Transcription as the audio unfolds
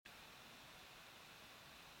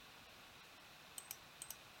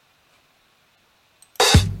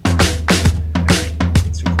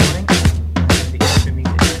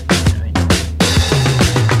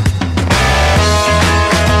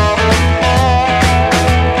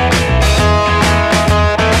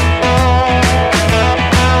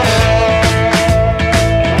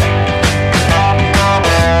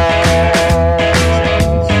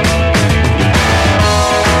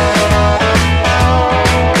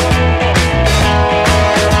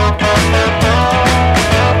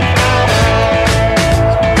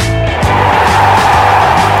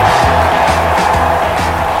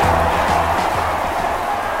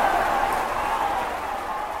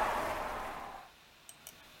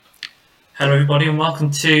Hello, everybody, and welcome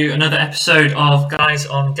to another episode of Guys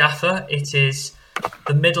on Gaffer. It is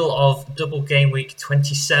the middle of double game week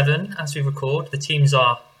 27 as we record. The teams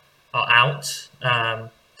are out. The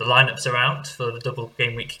lineups are out for the double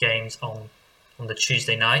game week games on the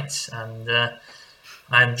Tuesday night, and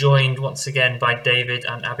I'm joined once again by David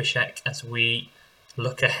and Abhishek as we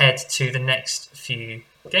look ahead to the next few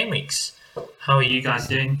game weeks. How are you guys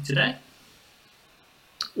doing today?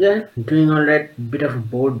 Yeah, doing all right. Bit of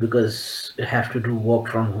bored because I have to do work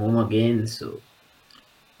from home again. So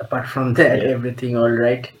apart from that, Yeah. everything all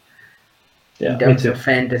right. Yeah, In me terms too. of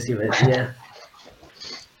fantasy, yeah.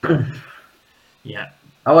 Yeah,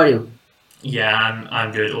 How are you? yeah,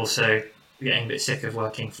 I'm good. Also, getting a bit sick of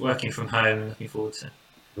working from home. Looking forward to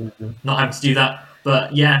Mhm. not having to do that.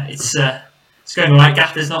 But yeah, it's going all right.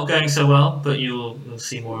 Gaffer's not going so well, but you'll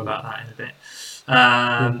see more about that in a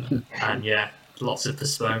bit. And yeah, lots of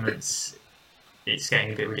postponements. It's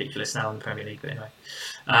getting a bit ridiculous now in the Premier League. But anyway,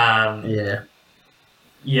 Yeah.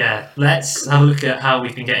 yeah, let's have a look at how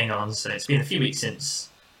we've been getting on. So it's been a few weeks since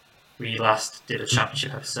we last did a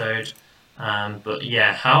championship episode. But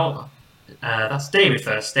yeah, that's David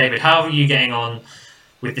first. David, how are you getting on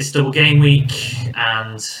with this double game week,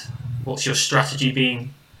 and what's your strategy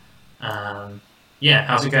been? Yeah,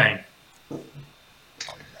 how's it going?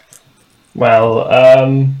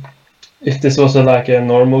 Well, if this was like a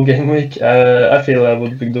normal game week, I feel I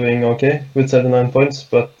would be doing okay with 79 points,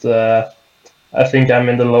 but I think I'm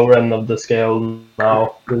in the lower end of the scale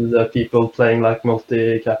now with people playing like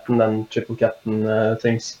multi-captain and triple captain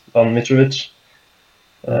things on Mitrovic.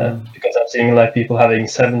 Because I'm seeing like people having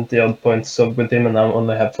 70 odd points with him, and I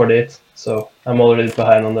only have 48, so I'm already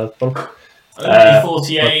behind on that one. Only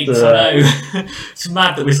 48. but, I know. It's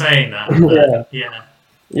mad that we're saying that. But yeah.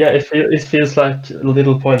 Yeah, it feels like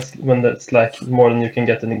little points when that's like more than you can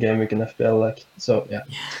get in a game week in FPL. Like, so yeah,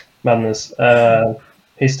 madness.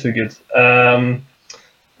 He's too good.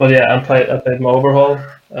 But yeah, I played my overhaul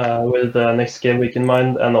with the next game week in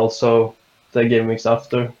mind, and also the game weeks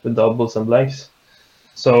after with doubles and blanks.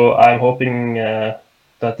 So I'm hoping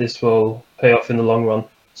that this will pay off in the long run.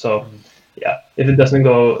 So yeah, if it doesn't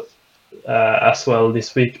go as well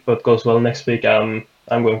this week, but goes well next week, I'm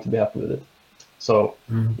going to be happy with it. So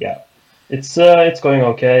yeah, it's going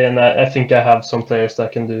okay, and I think I have some players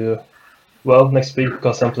that can do well next week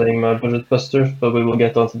because I'm playing my budget buster, but we will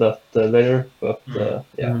get onto that later. But yeah,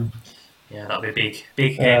 Yeah, that'll be a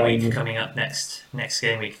big game week coming up next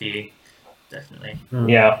game week for you, definitely.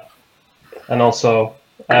 yeah, and also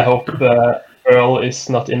I hope Earl is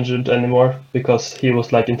not injured anymore because he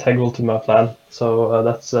was like integral to my plan. So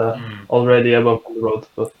that's already a bump on the road.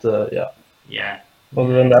 But yeah. Yeah.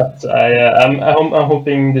 Other than that, I'm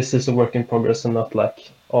hoping this is a work in progress and not like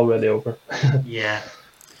already over. Yeah.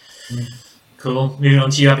 Cool. Moving on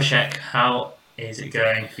to you, Abhishek. How is it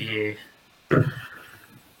going for you?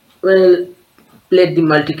 Well, played the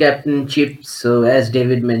multi-captain chip. So as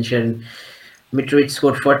David mentioned, Mitrovic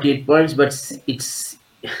scored 48 points, but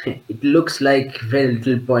it looks like very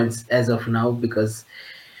little points as of now because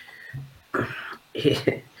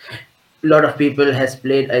a lot of people has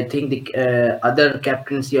played. I think the other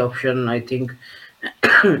captaincy option. I think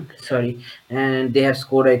sorry, and they have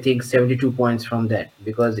scored I think 72 points from that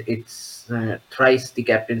because it's thrice the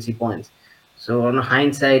captaincy points. So on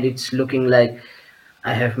hindsight, it's looking like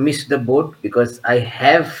I have missed the boat because I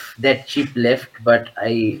have that chip left, but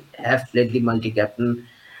I have played the multi-captain.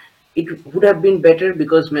 It would have been better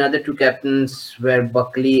because my other two captains were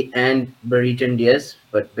Buckley and Brereton Diaz,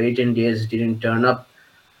 but Brereton Diaz didn't turn up.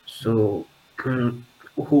 So, who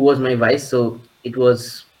was my vice? So it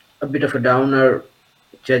was a bit of a downer,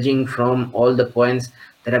 judging from all the points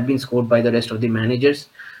that have been scored by the rest of the managers.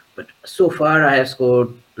 But so far, I have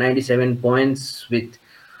scored 97 points with,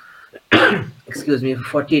 excuse me,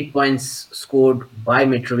 48 points scored by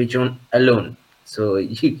Mitrovic alone. So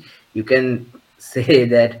you can say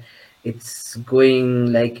that it's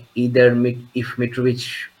going like either if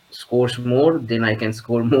Mitrovic scores more, then I can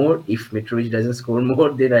score more. If Mitrovic doesn't score more,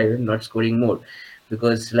 then I am not scoring more.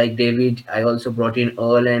 Because like David, I also brought in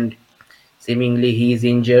Earl and seemingly he is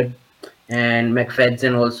injured. And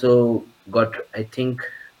McFadden also got, I think,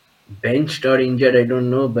 benched or injured. I don't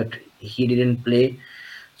know, but he didn't play.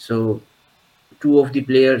 So two of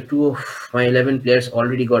my 11 players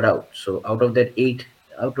already got out. So out of that eight,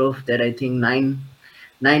 out of that I think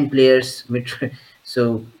nine players.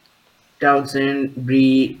 So Townsend,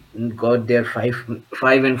 Bree got their five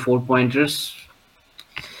and 4 pointers.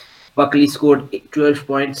 Buckley scored 12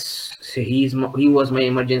 points. So he was my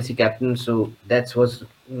emergency captain. So that was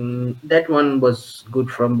That one was good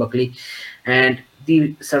from Buckley, and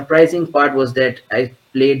the surprising part was that I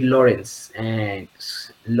played Lawrence, and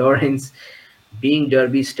Lawrence being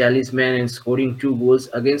Derby's talisman and scoring 2 goals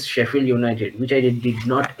against Sheffield United, which I did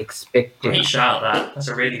not expect. Great shout, that. That's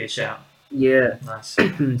a really good shout. Yeah. Nice.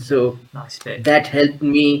 So Nice pick. that helped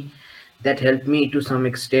me. That helped me to some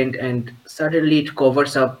extent, and certainly it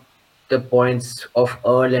covers up the points of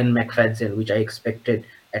Earl and McFadden, which I expected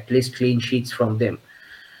at least clean sheets from them.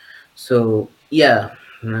 So yeah,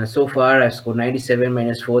 so far I've scored 97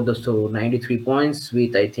 minus 4, so 93 points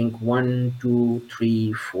with I think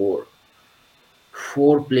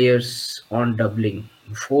 4 players on doubling,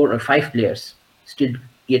 4 or 5 players still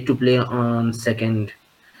yet to play on second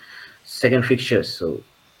fixtures. So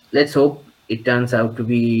let's hope it turns out to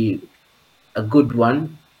be a good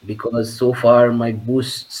one, because so far my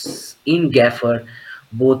boosts in Gaffer,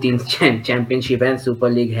 both in Championship and Super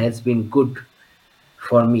League, has been good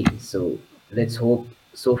for me. So let's hope.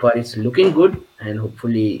 So far it's looking good, and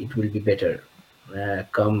hopefully it will be better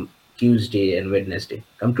come Tuesday and Wednesday.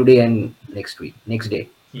 Come today and next day.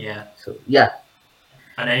 Yeah. So yeah.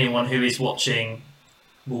 And anyone who is watching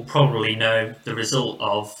will probably know the result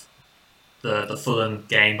of the Fulham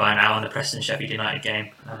game by now, and the Preston Sheffield United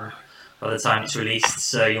game by the time it's released.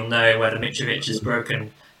 So you'll know whether Mitrovic has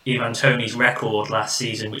broken Ivan Toney's record last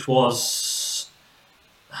season, which was,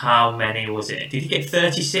 how many was it? Did he get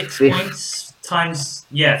 36 points times?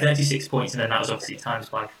 Yeah, 36 points, and then that was obviously times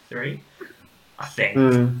by 3, I think.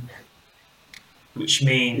 Which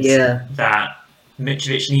means that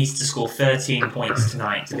Mitrovic needs to score 13 points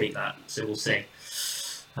tonight to beat that. So we'll see.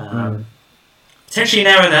 Potentially an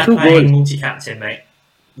error there, playing multi-captain, mate.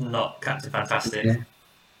 Not Captain Fantastic.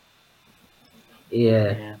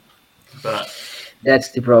 Yeah. But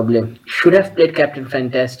that's the problem. Should have played Captain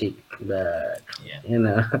Fantastic, but you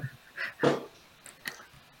know.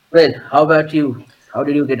 Well, how about you? How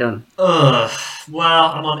did you get on? Well,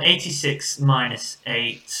 I'm on 86 minus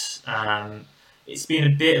 8. It's been a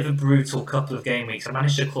bit of a brutal couple of game weeks. I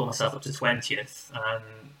managed to claw myself up to 20th a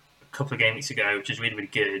couple of game weeks ago, which is really, really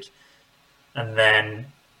good. And then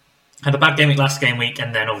had a bad game week last game week,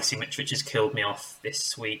 and then obviously Mitrovic has killed me off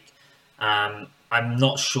this week. I'm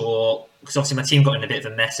not sure, because obviously my team got in a bit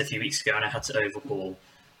of a mess a few weeks ago and I had to overhaul.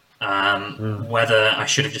 Whether I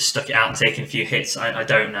should have just stuck it out and taken a few hits, I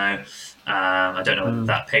don't know. I don't know whether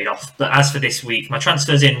that paid off. But as for this week, my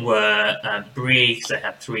transfers in were Bree, because I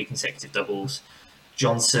had 3 consecutive doubles.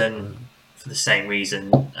 Johnson, for the same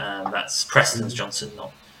reason. That's Preston's Johnson,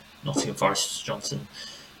 not Nottingham Forest's Johnson.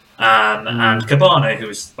 And Cabano, who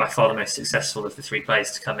was by far the most successful of the 3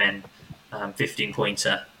 players to come in,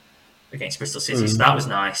 15-pointer against Bristol City. So that was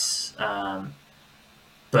nice.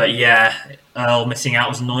 But yeah, Earl missing out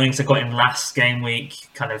was annoying, because I got him last game week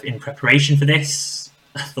kind of in preparation for this.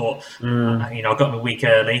 I thought, I got him a week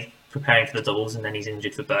early, preparing for the doubles, and then he's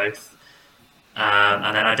injured for both.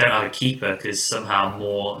 And then I don't have a keeper, because somehow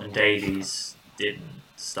Moore and Davies didn't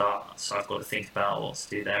start. So I've got to think about what to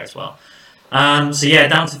do there as well. So yeah,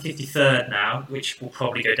 down to 53rd now, which will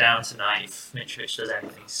probably go down tonight if Mitrovic does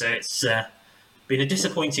anything. So it's been a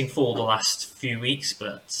disappointing fall the last few weeks,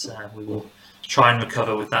 but we will try and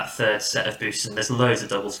recover with that 3rd set of boosts, and there's loads of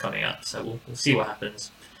doubles coming up, so we'll see what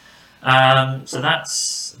happens. So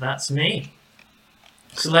that's me.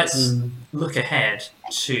 So let's look ahead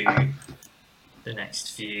to the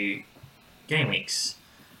next few game weeks.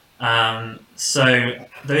 So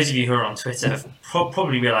those of you who are on Twitter have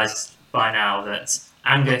probably realised by now that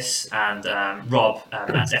Angus and Rob at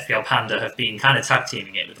FPL Panda have been kind of tag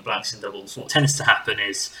teaming it with the blanks and doubles. What tends to happen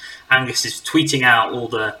is Angus is tweeting out all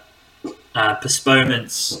the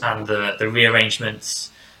postponements and the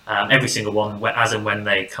rearrangements, every single one as and when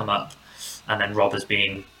they come up, and then Rob has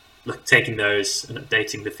been taking those and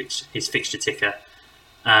updating his fixture ticker,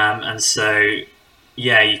 and so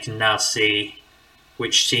yeah, you can now see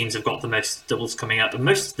which teams have got the most doubles coming up. And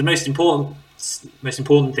the most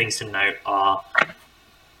important things to note are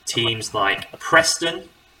teams like Preston,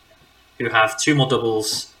 who have 2 more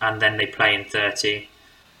doubles and then they play in 30.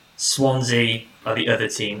 Swansea are the other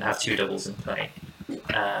team that have 2 doubles and play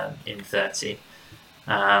in 30.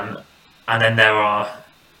 And then there are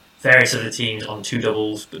various other teams on 2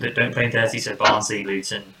 doubles but that don't play in 30, so Barnsley,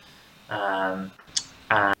 Luton, and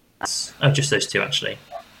just those 2 actually.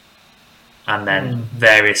 And then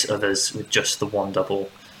various others with just the 1 double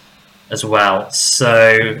as well.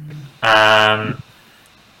 So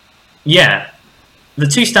yeah, the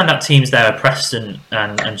 2 standout teams there are Preston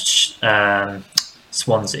and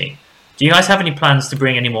Swansea. Do you guys have any plans to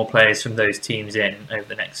bring any more players from those teams in over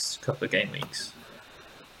the next couple of game weeks?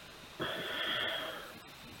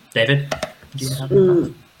 David? Do you have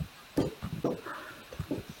any thoughts?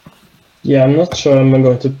 Yeah, I'm not sure I'm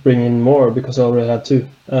going to bring in more because I already had two.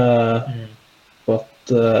 But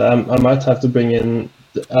I might have to bring in.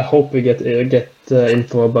 I hope we get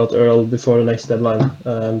info about Earl before the next deadline,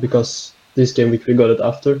 because this game week we got it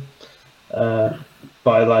after,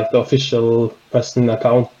 by like the official Preston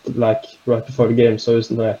account, like right before the game. So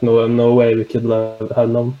it's like no way we could have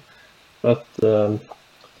known. But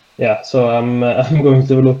yeah, so I'm I'm going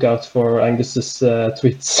to look out for Angus's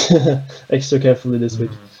tweets extra carefully this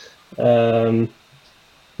week.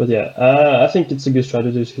 But yeah, I think it's a good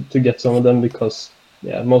strategy to get some of them because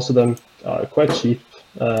yeah, most of them are quite cheap.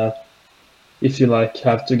 If you like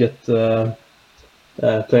have to get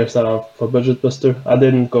players that are for budget buster, I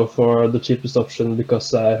didn't go for the cheapest option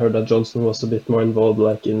because I heard that Johnson was a bit more involved,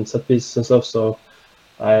 like in set pieces and stuff. So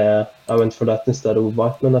I went for that instead of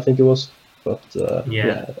Whiteman, I think it was. But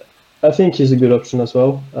yeah, I think he's a good option as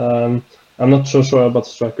well. I'm not so sure about the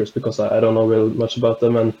strikers because I don't know really much about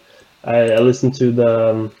them, and I listened to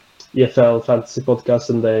the EFL fantasy podcast,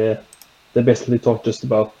 and they basically talked just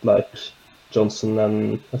about like Johnson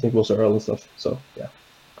and I think it was Earl and stuff. So yeah.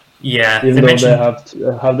 Yeah, Even though they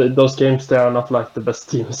have those games, they are not like the best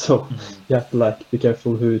team, so you have to like be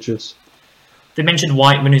careful who you choose. They mentioned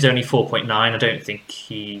Whiteman, who's only 4.9. I don't think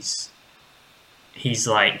he's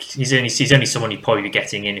only someone you'd probably be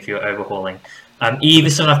getting in if you're overhauling.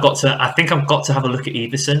 Everson, I think I've got to have a look at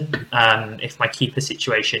Everson. If my keeper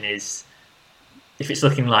situation is, if it's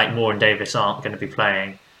looking like Moore and Davis aren't going to be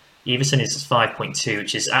playing, Everson is 5.2,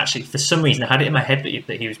 which is actually, for some reason, I had it in my head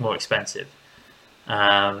that he was more expensive.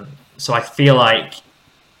 So I feel like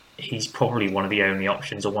he's probably one of the only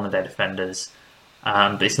options or one of their defenders.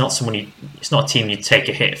 But it's not it's not a team you'd take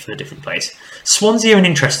a hit for the different place. Swansea are an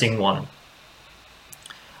interesting one.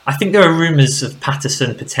 I think there are rumours of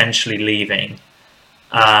Patterson potentially leaving,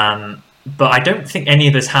 but I don't think any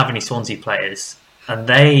of us have any Swansea players, and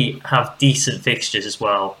they have decent fixtures as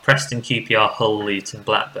well: Preston, QPR, Hull, Luton,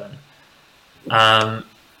 Blackburn.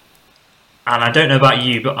 And I don't know about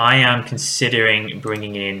you, but I am considering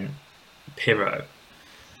bringing in Pirro.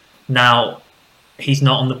 Now, he's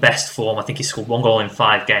not on the best form. I think he scored 1 goal in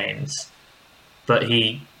 5 games, but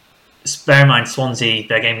bear in mind, Swansea,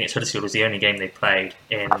 their game against Huddersfield was the only game they played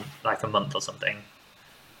in like a month or something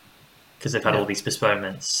because they've had all these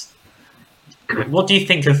postponements. What do you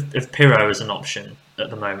think of Pirro as an option at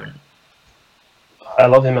the moment? I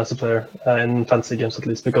love him as a player in fantasy games at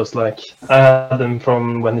least because like I had him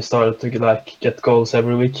from when he started to like get goals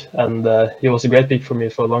every week, and he was a great pick for me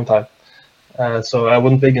for a long time. So I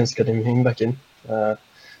wouldn't be against getting him back in. But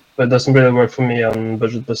it doesn't really work for me on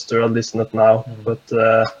Budget Buster, at least not now. But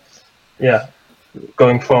yeah,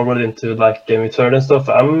 going forward into like game week 30 and stuff,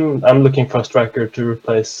 I'm looking for a striker to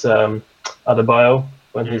replace Adebayo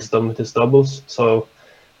when he's done with his doubles. So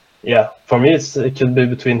yeah, for me it could be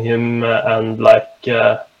between him and like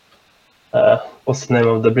what's the name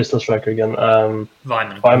of the Bristol striker again?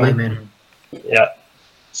 Weimann. Yeah.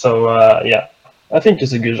 So yeah, I think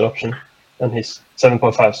it's a good option, and he's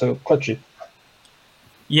 7.5, so quite cheap.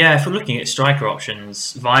 Yeah, if we're looking at striker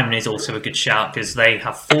options, Weimann is also a good shout because they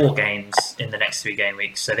have 4 games in the next 3 game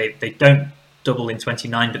weeks. So they don't double in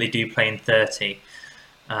 29, but they do play in 30.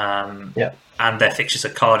 And their fixtures are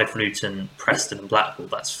Cardiff, Luton, Preston and Blackpool.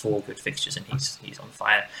 That's 4 good fixtures, and he's on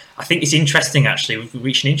fire. I think it's interesting, actually. We've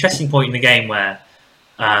reached an interesting point in the game where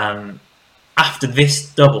after this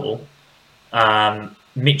double, Mitrovic,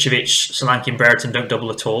 Solanke and Brereton don't double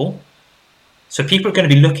at all. So people are going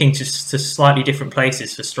to be looking to slightly different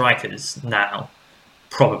places for strikers now,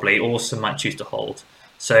 probably, or some might choose to hold.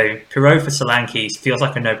 So Pirro for Solanke feels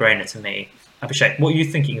like a no-brainer to me. Abhishek, what are you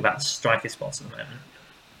thinking about the striker spots at the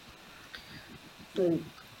moment?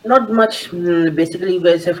 Not much. Basically, you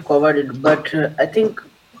guys have covered it, but I think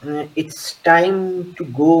it's time to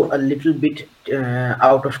go a little bit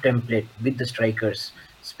out of template with the strikers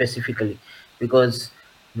specifically, because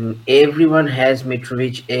everyone has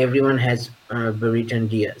Mitrovic, everyone has Brereton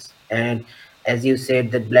Diaz, and as you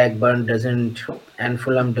said, that Blackburn doesn't and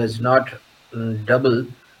Fulham does not double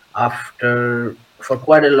for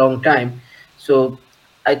quite a long time. So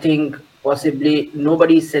I think possibly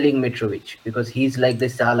nobody is selling Mitrovic because he's like the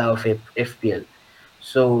Salah of FPL.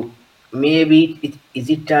 So maybe is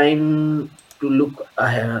it time to look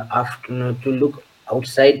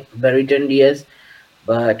outside Brereton Diaz,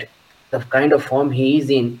 but the kind of form he is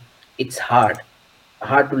in, it's hard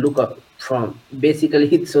to look up from.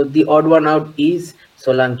 Basically, so the odd one out is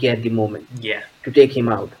Solanke at the moment. Yeah. To take him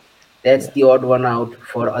out. That's the odd one out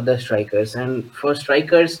for other strikers. And for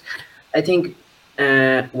strikers, I think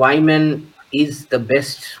Weimann is the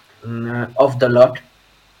best of the lot.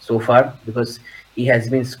 so far, because he has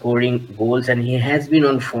been scoring goals and he has been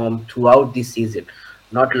on form throughout this season.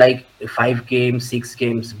 Not like a 5 games, 6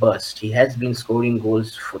 games burst. He has been scoring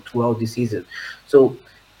goals throughout the season. So,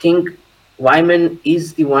 think Wyman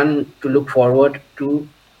is the one to look forward to.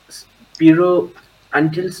 Piro,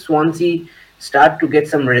 until Swansea start to get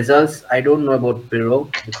some results, I don't know about Piro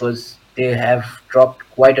because they have dropped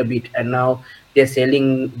quite a bit and now they're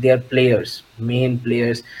selling their players, main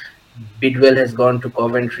players. Bidwell has gone to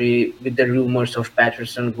Coventry with the rumors of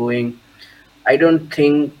Patterson going. I don't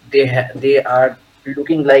think they are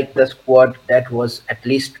looking like the squad that was at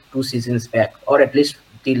least 2 seasons back, or at least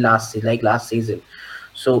the last season.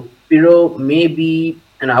 So Piro may be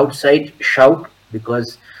an outside shout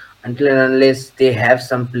because until and unless they have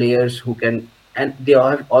some players who can, and they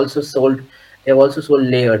have also sold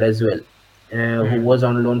Laird as well, who was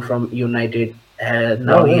on loan from United.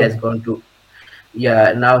 Now Oh, he has really? gone to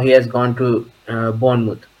yeah, now he has gone to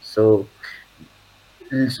Bournemouth. So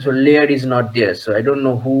Laird is not there. So I don't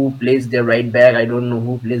know who plays their right back. I don't know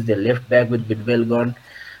who plays their left back with Bidwell gone.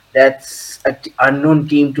 That's an unknown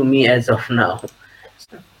team to me as of now.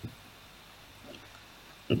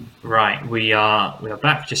 Right, we are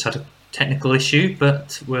back. Just had a technical issue,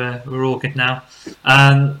 but we're all good now.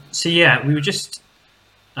 So yeah, we were just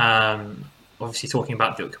obviously talking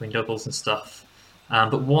about the upcoming doubles and stuff.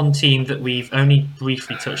 But one team that we've only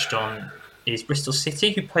briefly touched on is Bristol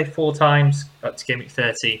City, who play 4 times up to game week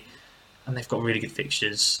 30, and they've got really good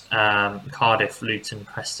fixtures: Cardiff, Luton,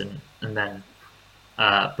 Preston, and then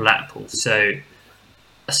Blackpool. So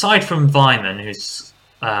aside from Vyman, who's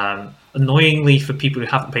annoyingly for people who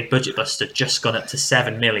haven't paid Budget Buster, just gone up to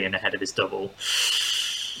 7 million ahead of his double.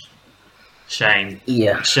 Shame.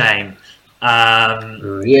 Yeah, Shame.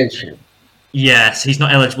 real shame. Yeah, so he's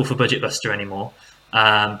not eligible for Budget Buster anymore.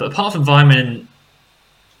 But apart from Vyman,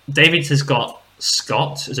 David has got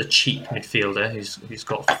Scott as a cheap midfielder who's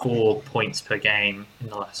got 4 points per game in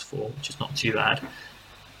the last 4, which is not too bad.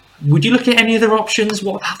 Would you look at any other options?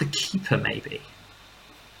 What about the keeper, maybe?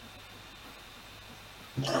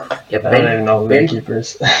 Yeah, I don't even know who the keeper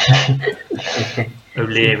is.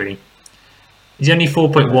 O'Leary. He's only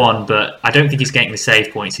 4.1, but I don't think he's getting the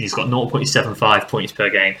save points. He's got 0.75 points per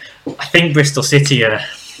game. I think Bristol City are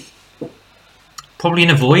probably in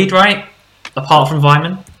a void, right? Apart from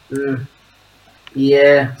Vyman.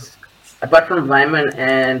 Yeah, apart from Wyman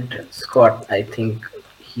and Scott, I think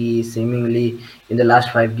he seemingly in the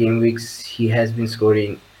last 5 game weeks he has been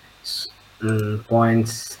scoring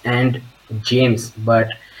points, and James. But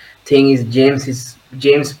thing is,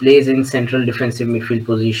 James plays in central defensive midfield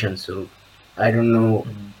position, so I don't know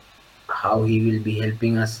how he will be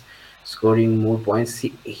helping us scoring more points.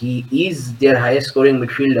 He is their highest scoring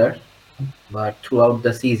midfielder, but throughout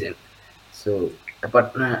the season. So,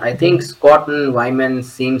 but I think Scott and Wyman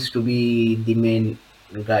seems to be the main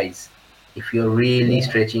guys. If you're really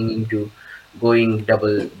stretching into going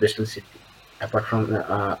double Bristol City, apart from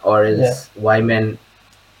or else Wyman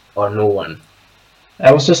or no one.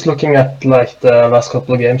 I was just looking at like the last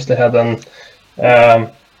couple of games they had, and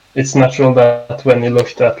it's natural that when you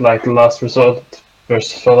looked at like the last result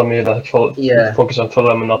versus Fulham, you like focus on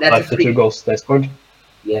Fulham and not That's like the 2 goals they scored.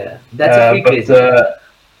 Yeah, that's a free crazy.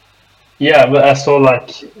 Yeah, but I saw like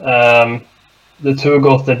the 2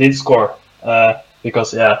 goals they did score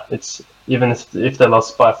because it's even if they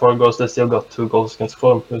lost by 4 goals, they still got 2 goals against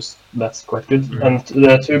Fulham, that's quite good. And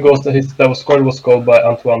the 2 goals that was scored was scored by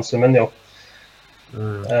Antoine Semenyo.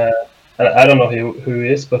 And I don't know who he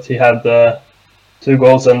is, but he had 2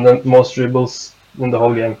 goals and the most dribbles in the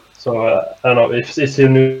whole game. So I don't know if is he a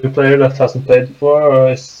new player that hasn't played before, or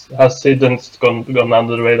has he just gone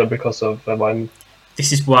under the radar because of Wyman?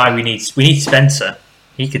 This is why we need Spencer.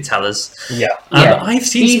 He could tell us. Yeah. I've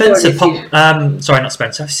seen Spencer pop. Sorry, not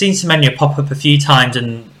Spencer. I've seen Semenyo pop up a few times,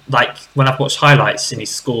 and like when I've watched highlights and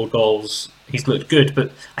he's scored goals, he's looked good.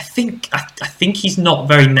 But I think he's not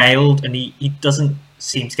very nailed, and he doesn't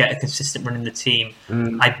seem to get a consistent run in the team.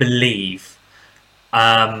 I believe.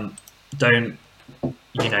 Don't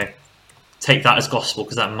take that as gospel,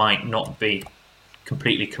 because that might not be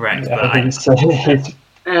completely correct. Yeah, but I think it's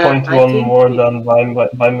 0.1 more than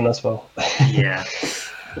Wyman as well. Yeah.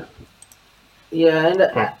 Yeah,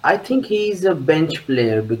 and I think he's a bench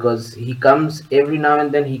player because he comes every now and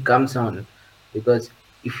then he comes on. Because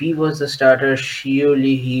if he was a starter,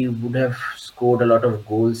 surely he would have scored a lot of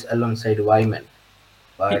goals alongside Wyman.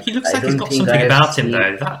 But He looks I like he's don't got think something I have about him, seen-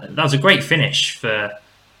 though. That was a great finish for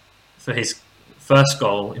his first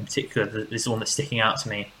goal in particular. This is the one that's sticking out to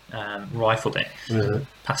me. Rifled it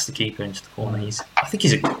past the keeper into the corner. I think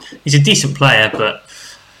he's a decent player, but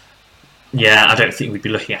yeah, I don't think we'd be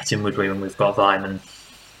looking at him, would we, when we've got Vyman?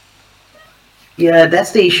 Yeah,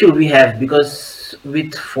 that's the issue we have because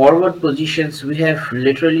with forward positions, we have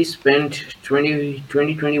literally spent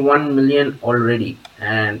 21 million already.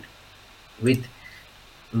 And with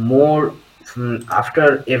more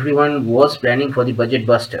after everyone was planning for the budget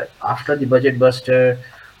buster, after the budget buster,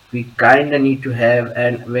 we kind of need to have,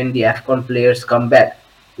 and when the AFCON players come back,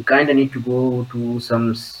 we kind of need to go to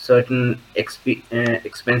some certain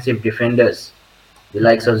expensive defenders, the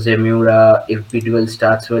likes of Zemura, if Bidwell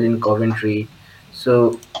starts well in Coventry.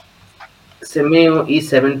 So Semenyo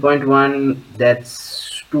is 7.1.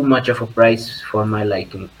 That's too much of a price for my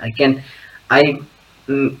liking. I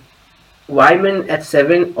mm, Wyman at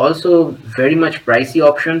 7 also very much pricey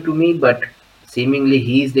option to me, but seemingly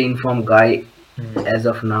he's the informed guy as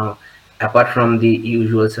of now, apart from the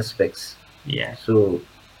usual suspects. Yeah. So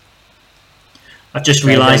I've just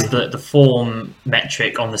realised that the form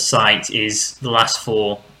metric on the site is the last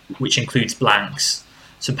four, which includes blanks.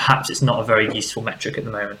 So perhaps it's not a very useful metric at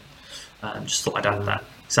the moment. Just thought I'd add that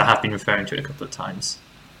because I have been referring to it a couple of times.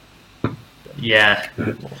 But yeah,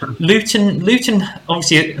 Luton.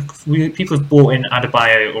 Obviously, people have bought in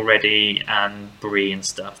Adebayo already and Bree and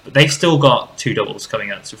stuff, but they've still got 2 doubles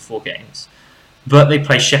coming up to 4 games. But they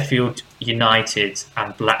play Sheffield United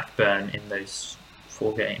and Blackburn in those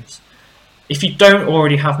 4 games. If you don't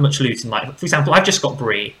already have much Luton, like for example, I've just got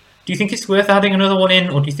Bree. Do you think it's worth adding another one in,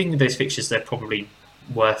 or do you think with those fixtures they're probably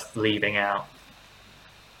worth leaving out?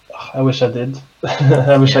 I wish I did.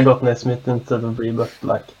 I wish I got Naismith instead of Bree, but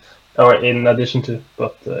or in addition to.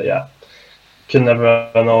 But yeah, could never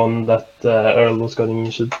have known that Earl was getting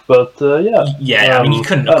injured. But yeah. Yeah, I mean, you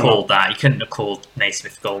couldn't have called that. You couldn't have called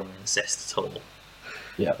Naismith golden assist at all.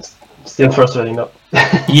 Yeah, still frustrating though.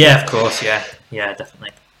 Yeah, of course. Yeah,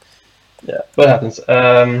 definitely. Yeah, what happens?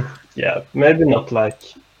 Yeah, maybe not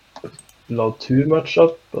load too much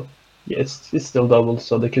up, but yeah, it's still double,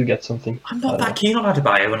 so they could get something. I'm not that keen on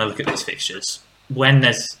Adebayo when I look at those fixtures.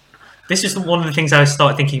 This is one of the things I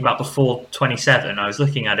started thinking about before 27. I was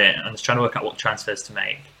looking at it and I was trying to work out what transfers to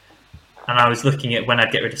make. And I was looking at when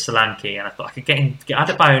I'd get rid of Solanke, and I thought I could get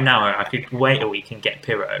Adebayo now, or I could wait a week and get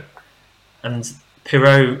Pirro. And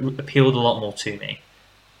Pirro appealed a lot more to me.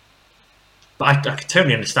 But I could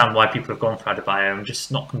totally understand why people have gone for Adebayo. I'm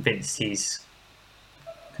just not convinced he's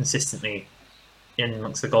consistently in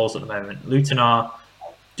amongst the goals at the moment. Luton are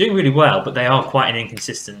doing really well, but they are quite an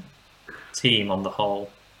inconsistent team on the whole.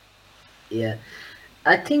 Yeah,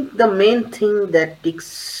 I think the main thing that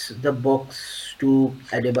ticks the box to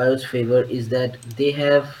Adebayo's favor is that they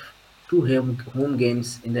have 2 home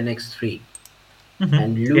games in the next 3.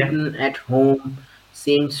 And Luton at home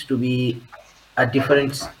seems to be a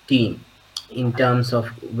different team in terms of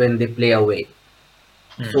when they play away.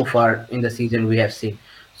 So far in the season we have seen.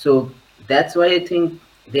 So that's why I think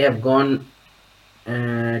they have gone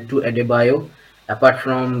to Adebayo. Apart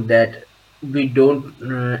from that, we don't,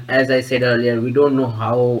 as I said earlier, we don't know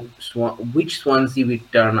how which Swansea will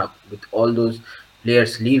turn up with all those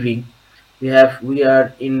players leaving. We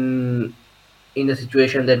are in the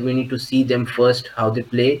situation that we need to see them first, how they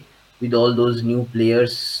play with all those new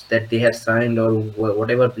players that they have signed, or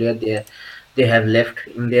whatever player they have left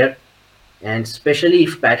in there. And especially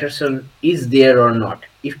if Patterson is there or not.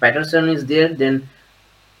 If Patterson is there, then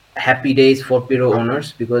happy days for Pirro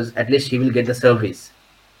owners, because at least he will get the service.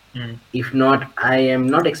 If not, I am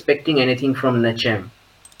not expecting anything from Nachem.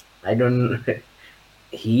 I don't.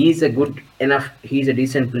 He is a good enough. He's a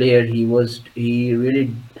decent player. He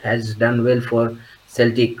really has done well for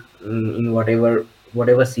Celtic in whatever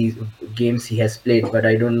games he has played. But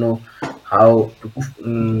I don't know how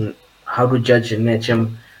to judge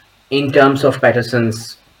Nachem in terms of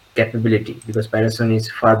Patterson's capability, because Patterson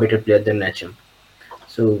is far better player than Nachem.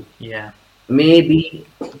 So yeah, maybe.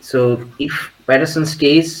 So if Patterson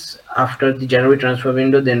stays after the January transfer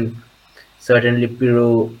window, then certainly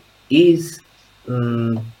Pirro is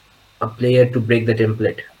a player to break the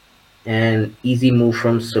template. And easy move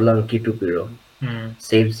from Solanke to Pirro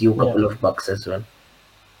saves you a couple of bucks as well.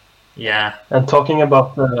 Yeah. And talking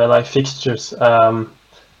about fixtures,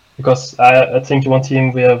 because I think one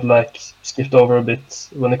team we have skipped over a bit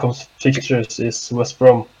when it comes to fixtures is West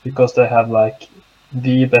Brom, because they have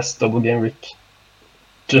the best double game week,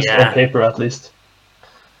 just on paper at least.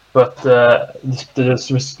 But the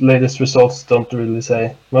latest results don't really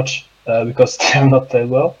say much because they have not played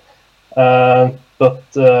well. But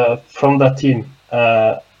from that team,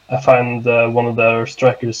 I find one of their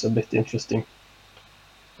strikers a bit interesting.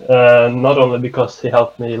 Not only because he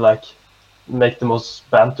helped me make the most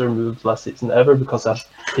banter moves last season ever, because I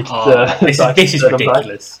picked this is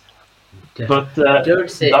ridiculous. But don't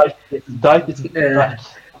say Dyke is back.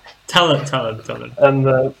 Talent.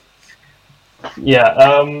 And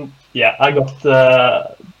I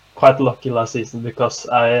got quite lucky last season because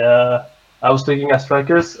I was looking at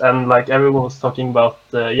strikers and like everyone was talking about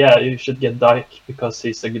you should get Dyke because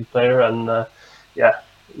he's a good player and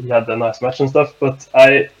he had a nice match and stuff. But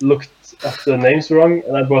I looked at the names wrong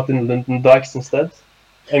and I brought in Lyndon Dykes instead.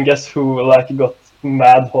 And guess who like got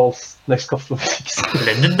mad hauls next couple of weeks?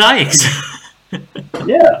 Lyndon Dykes.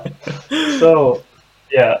 Yeah. So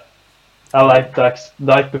yeah, I like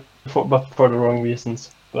Dyke before, but for the wrong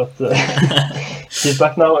reasons. But he's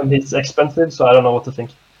back now and he's expensive, so I don't know what to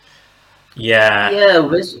think. Yeah.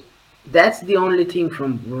 That's the only thing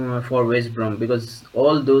for West Brom because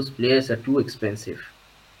all those players are too expensive.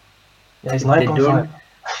 Yeah, he's They 9.5. don't.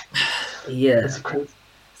 Yeah, That's crazy.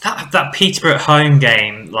 That Peterborough home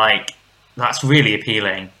game, like, that's really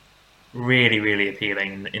appealing. Really, really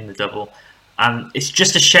appealing in the double. And it's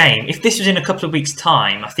just a shame. If this was in a couple of weeks'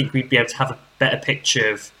 time, I think we'd be able to have a better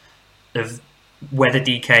picture of whether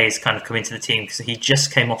DK has kind of come into the team because he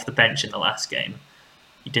just came off the bench in the last game.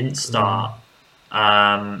 He didn't start.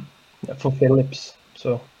 For Phillips,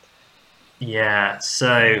 so Yeah,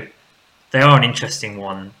 so they are an interesting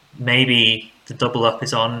one. Maybe the double up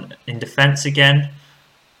is on in defence again.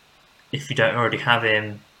 If you don't already have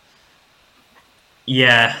him.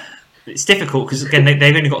 Yeah, it's difficult because again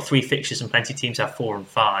they've only got 3 fixtures and plenty of teams have 4 and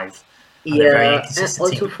 5. And they're very yeah, and inconsistent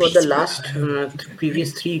also team. for the last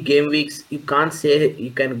previous 3 game weeks, you can't say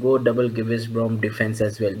you can go double West Brom defense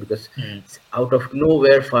as well because out of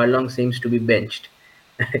nowhere Farlong seems to be benched.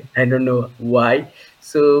 I don't know why.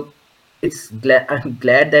 So I'm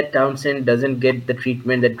glad that Townsend doesn't get the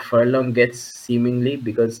treatment that Furlong gets seemingly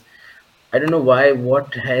because I don't know why.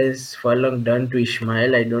 What has Furlong done to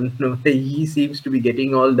Ishmael? I don't know. He seems to be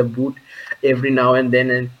getting all the boot every now and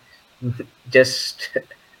then, and just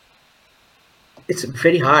it's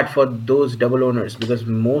very hard for those double owners because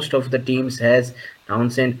most of the teams has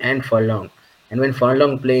Townsend and Furlong, and when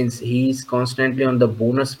Furlong plays, he's constantly on the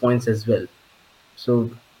bonus points as well.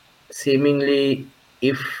 So seemingly,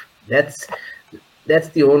 if that's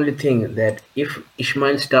the only thing that if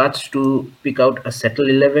Ishmael starts to pick out a settle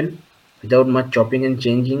 11 without much chopping and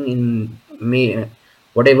changing in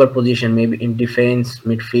whatever position, maybe in defense,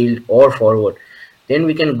 midfield, or forward, then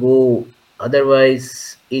we can go.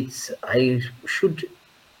 Otherwise,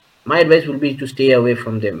 my advice will be to stay away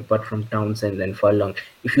from them, apart from Townsend and Furlong.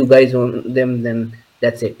 If you guys own them, then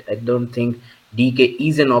that's it. I don't think DK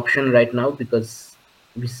is an option right now because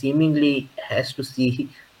we seemingly has to see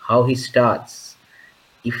how he starts.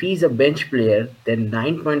 If he's a bench player, then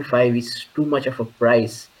 9.5 is too much of a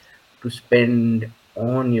price to spend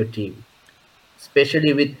on your team,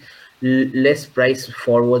 especially with less price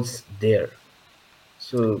forwards there.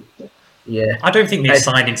 So, yeah. I don't think they've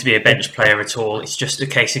signed him to be a bench player at all. It's just a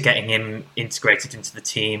case of getting him integrated into the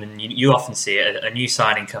team. And you often see it. A new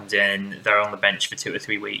signing comes in, they're on the bench for 2 or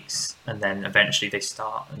 3 weeks, and then eventually they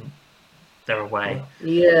start and they're away.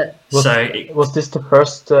 Yeah. Was this the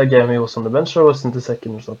first game he was on the bench, or was it the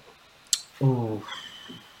second or something? Ooh.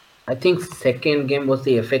 I think second game was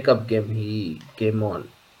the FA Cup game he came on.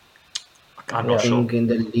 I'm not sure. I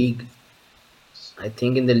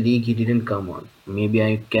think in the league he didn't come on. Maybe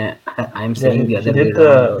I'm saying the other way did,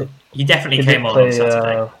 around. He definitely came on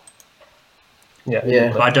Saturday.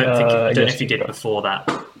 Yeah. But I don't know if he did before that.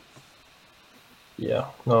 Yeah,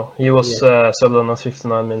 no, he was subbed on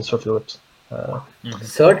 59 minutes for Phillips.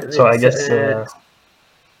 So I guess.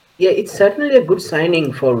 It's certainly a good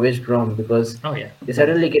signing for West Brom because they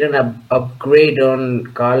certainly get an upgrade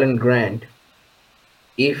on Carlin Grant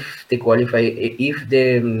if they qualify, if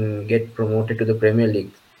they get promoted to the Premier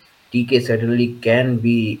League. TK certainly can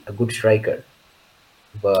be a good striker,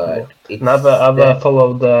 but I've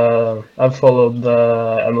followed the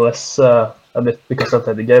MLS a bit because of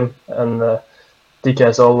the game, and DK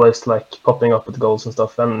is always like popping up with goals and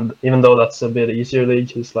stuff. And even though that's a bit easier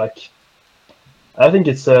league, he's like, I think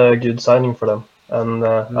it's a good signing for them, and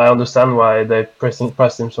I understand why they priced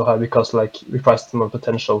him so high because like we priced him on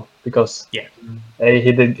potential because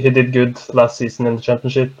he did good last season in the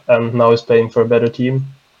championship and now he's playing for a better team.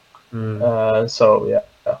 So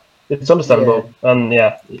it's understandable, and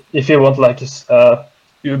if you want like a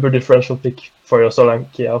uber differential pick for your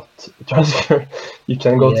Solanke out transfer, you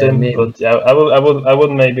can go to him. Maybe. But I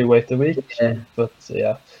would maybe wait a week. But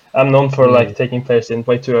I'm known for like taking players in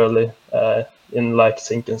way too early in like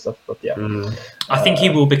sync and stuff. But I think he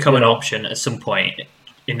will become an option at some point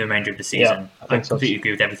in the remainder of the season. I completely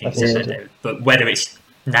agree with everything you said, David. But whether it's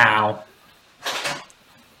now,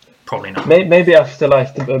 probably not. Maybe after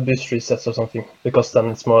like the boost resets or something, because then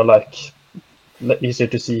it's more like easier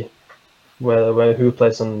to see where who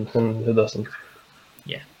plays and who doesn't.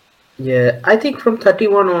 Yeah, I think from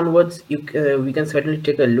 31 onwards, we can certainly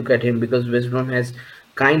take a look at him because West Brom has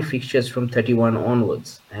kind fixtures from 31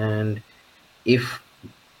 onwards, and if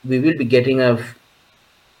we will be getting a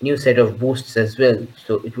new set of boosts as well,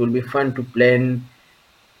 so it will be fun to plan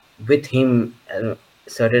with him.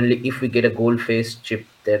 Certainly, if we get a goal-faced chip,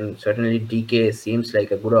 then certainly DK seems like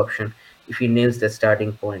a good option. If he nails the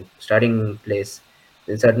starting place,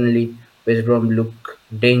 then certainly West Brom look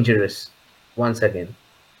dangerous once again.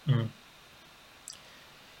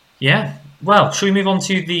 Yeah. Well, should we move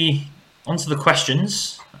onto the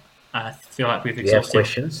questions? I feel like we've We have exhausted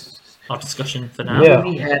questions. our discussion for now. Yeah.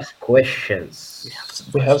 We have questions.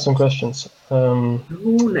 We have some questions. Oh,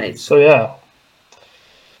 nice. So yeah,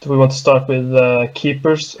 do we want to start with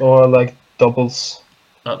keepers or like doubles?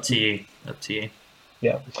 Up to you. Up to you.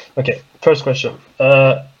 Yeah. Okay. First question.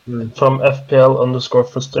 From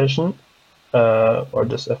FPL_frustration, or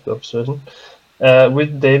just FPL frustration.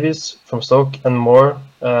 With Davies from Stoke and Moore,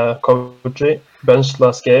 Coventry benched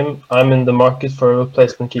last game, I'm in the market for a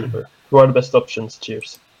replacement keeper. Who are the best options?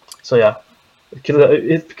 Cheers. So yeah,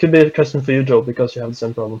 it could be a question for you, Joe, because you have the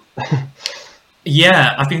same problem.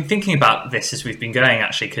 Yeah, I've been thinking about this as we've been going,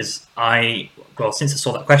 actually, because since I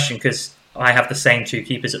saw that question, because I have the same two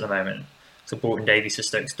keepers at the moment. So brought in Davies for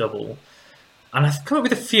Stoke's double. And I've come up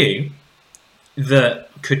with a few that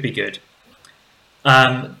could be good.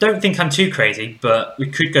 Don't think I'm too crazy, but you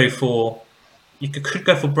could go for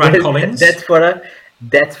Brad Collins. That's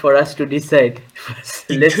for us to decide.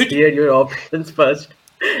 Let's hear your options first.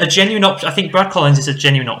 A genuine option. I think Brad Collins is a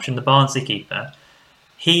genuine option. The Barnsley keeper.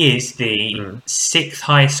 He is the sixth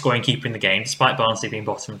highest scoring keeper in the game, despite Barnsley being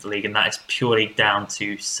bottom of the league, and that is purely down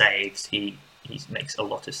to saves. He makes a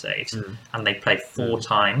lot of saves, and they play 4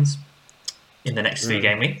 times in the next 3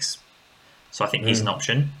 game weeks. So I think he's an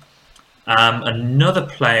option. Another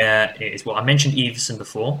player is, I mentioned Everson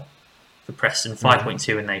before for Preston,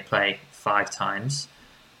 5.2, and they play 5 times.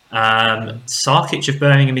 Sarkic of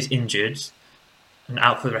Birmingham is injured and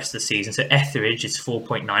out for the rest of the season. So Etheridge is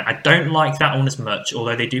 4.9. I don't like that one as much,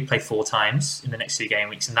 although they do play 4 times in the next 2 game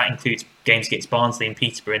weeks, and that includes games against Barnsley and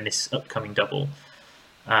Peterborough in this upcoming double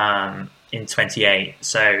in 28.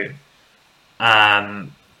 So I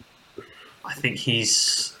think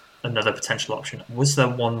he's another potential option. Was there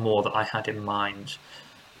one more that I had in mind?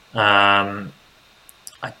 I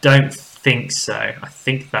don't think so. I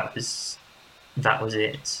think that was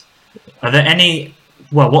it. Are there any?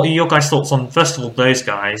 Well, what are your guys' thoughts on, first of all, those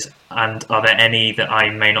guys, and are there any that I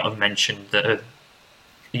may not have mentioned that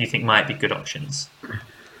you think might be good options?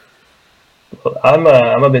 Well, I'm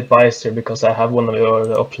a bit biased here because I have one of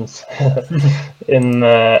your options in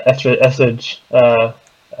Etheridge,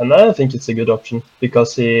 and I think it's a good option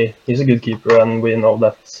because he's a good keeper, and we know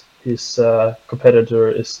that his competitor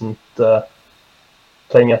isn't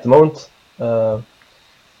playing at the moment.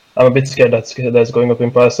 I'm a bit scared that's going up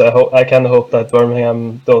in price. I kind of hope that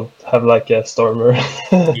Birmingham don't have like a stormer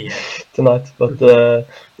tonight. But I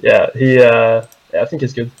think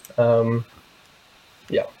he's good.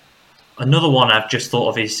 Another one I've just thought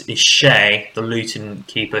of is Shea, the Luton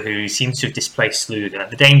keeper, who seems to have displaced Sluga.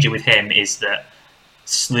 The danger with him is that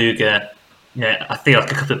Sluga, I feel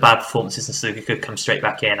like a couple of bad performances and Sluga could come straight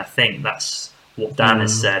back in. I think that's what Dan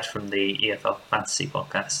has said from the EFL Fantasy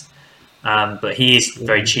podcast. But he is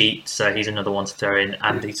very cheap, so he's another one to throw in,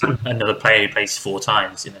 and he's another player who plays 4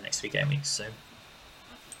 times in the next 3 game weeks. So,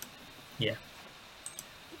 yeah.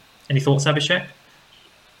 Any thoughts, Abhishek?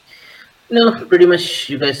 No, pretty much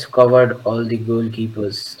you guys covered all the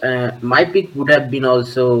goalkeepers. My pick would have been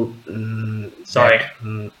also. Sorry,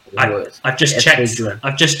 I've just checked.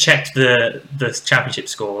 I've just checked the championship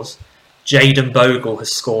scores. Jayden Bogle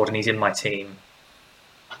has scored, and he's in my team.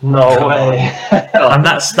 No way. And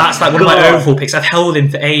that's like one of my overall picks. I've held him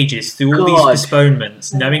for ages through all these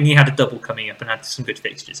postponements, knowing he had a double coming up and had some good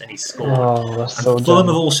fixtures, and he's scored. That's so Fulham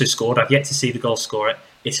have also scored. I've yet to see the goal scorer.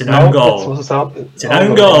 It's an own goal. It's an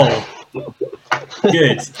own goal.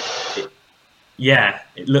 Good. Yeah,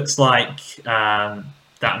 it looks like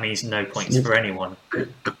that means no points for anyone.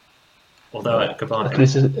 Although at Cavani.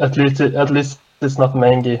 At least it's not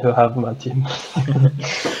Mengi who have my team.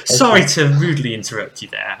 Sorry to rudely interrupt you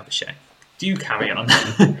there, Abhishek. Do you carry on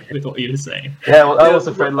with what you were saying? Yeah, well, I was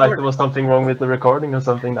afraid like there was something wrong with the recording or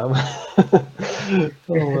something now.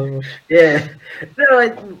 Yeah. No,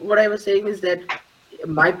 what I was saying is that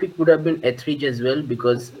my pick would have been Etheridge as well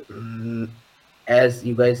because, as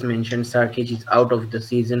you guys mentioned, Sarkic is out of the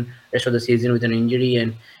season, rest of the season with an injury,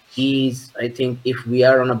 and he's, I think, if we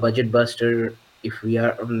are on a budget buster, if we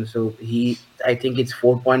are I think it's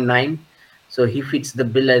 4.9, so he fits the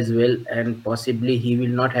bill as well, and possibly he will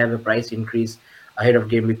not have a price increase ahead of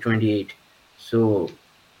game week 28. So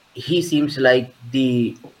he seems like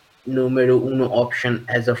the numero uno option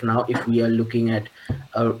as of now if we are looking at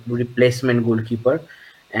a replacement goalkeeper.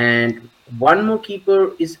 And one more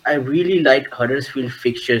keeper is I really like Huddersfield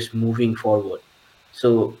fixtures moving forward.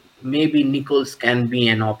 So maybe Nichols can be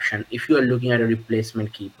an option if you are looking at a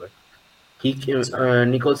replacement keeper.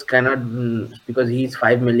 Nichols cannot because he's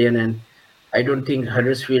 5 million, and I don't think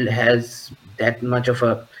Huddersfield has that much of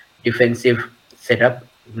a defensive setup.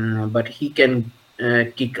 But he can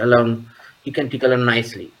kick along. He can kick along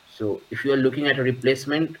nicely. So if you are looking at a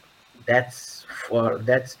replacement, that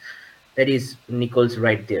is Nichols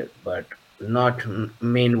right there, but not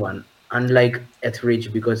main one. Unlike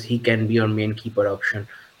Etheridge, because he can be your main keeper option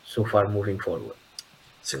so far moving forward.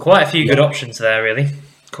 So quite a few good options there, really.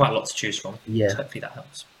 Quite a lot to choose from. Yeah. So hopefully that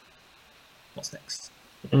helps. What's next?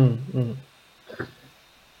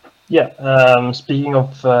 Yeah. Speaking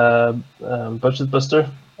of budget buster,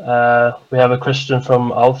 we have a question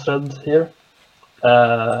from Alfred here.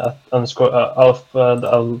 Underscore Alfred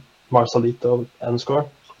Al Marcelito underscore.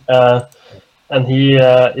 And he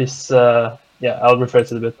is I'll refer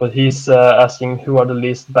to it a bit, but he's asking who are the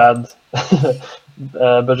least bad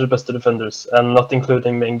budget buster defenders, and not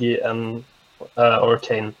including Mengi and or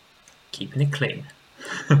Kane. Keeping it clean.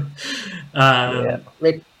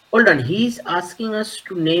 Wait, hold on. He's asking us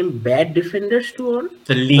to name bad defenders to all.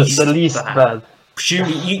 The least bad.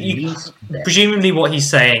 Presumably, what he's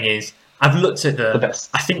saying is, I've looked at them. The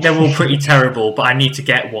best. I think they're all pretty terrible, but I need to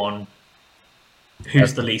get one.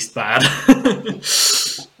 Who's the least bad?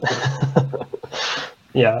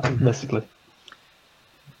 Yeah, basically.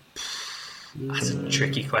 That's a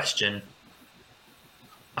tricky question.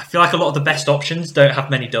 I feel like a lot of the best options don't have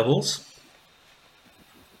many doubles.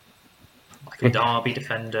 Like a Derby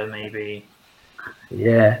defender, maybe.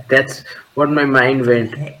 Yeah, that's what my mind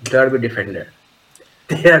went. Derby defender.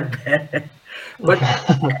 They are bad. But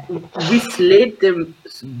we slate them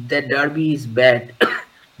that Derby is bad.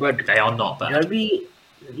 But They are not bad. Derby,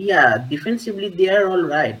 defensively they are all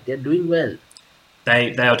right. They're doing well.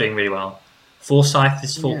 They are doing really well. Forsyth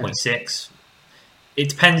is 4.6. It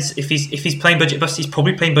depends if he's playing budget buster. He's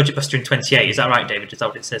probably playing budget buster in 28. Is that right, David? Is that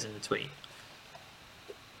what it says in the tweet?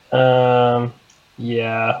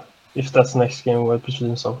 Yeah. If that's next game, we'll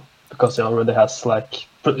presume so, because he already has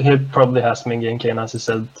he probably has Mengi and Kane, as he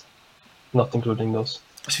said, not including those.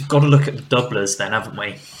 So we've got to look at the doublers then, haven't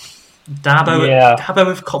we? Dabo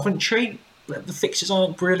with Coventry. The fixtures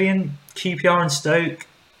aren't brilliant. QPR and Stoke,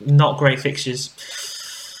 not great fixtures.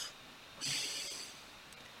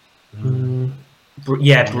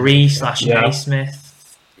 Bree /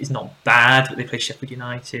 Naismith is not bad, but they play Sheffield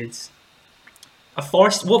United.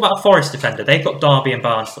 What about a Forest defender? They've got Derby and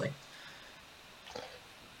Barnsley.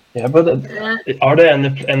 Yeah, but are there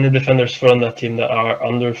any defenders from that team that are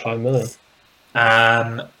under 5 million?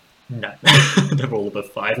 No, they're all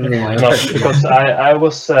above 5. No, because I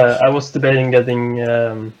was debating getting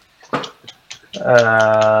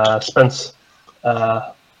Spence,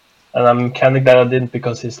 and I'm kind of glad I didn't,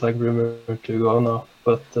 because he's rumored to go now.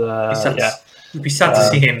 But it'd be sad to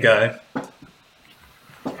see him go.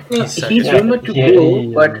 He's rumored to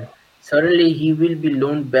go, but suddenly he will be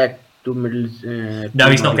loaned back to Middlesbrough. No,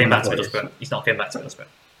 he's not going back to Middlesbrough. He's not going back to Middlesbrough.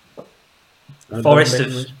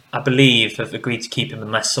 Forest I believe, have agreed to keep him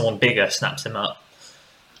unless someone bigger snaps him up.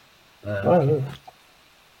 There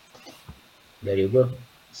you go.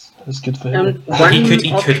 It's good for him.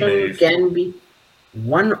 He could move.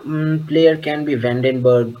 One player can be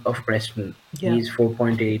Vandenberg of Preston. Yeah. He's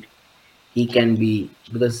 4.8. He can be,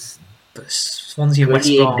 because But Swansea and West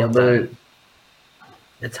 28 Brom. double.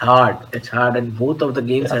 It's hard. It's hard, and both of the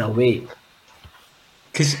games are away.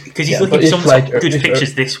 Because he's looking at some good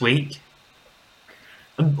fixtures this week.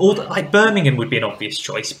 And Birmingham would be an obvious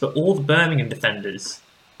choice, but all the Birmingham defenders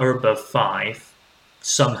are above 5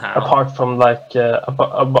 somehow. Apart from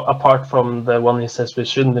apart from the one he says we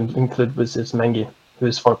shouldn't include, which is Mengi, who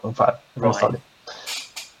is 4.5 from Study.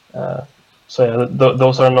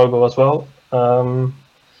 Those are no go as well.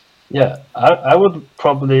 I would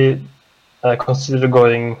probably consider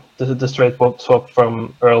going the straight swap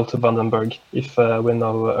from Earl to Vandenberg if we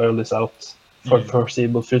know Earl is out for the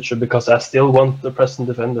foreseeable future, because I still want the present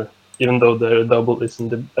defender, even though their double isn't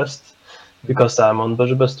the best, because I'm on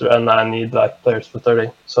budget buster and I need players for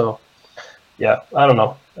 30. So I don't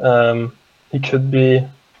know. He could be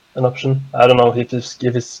an option. I don't know if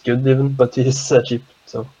it's good even, but he's cheap.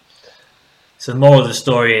 So the moral of the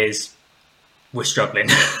story is we're struggling.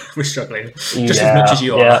 We're struggling just as much as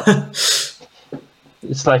you are. Yeah.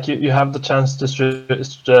 It's like you have the chance to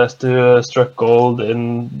struck gold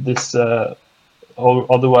in this or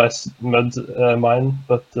otherwise mud mine.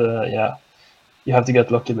 But yeah, you have to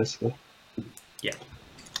get lucky basically. Yeah,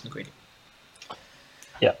 agreed.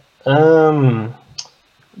 Yeah.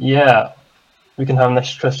 Yeah. We can have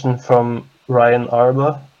next question from Ryan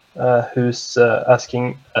Arba, who's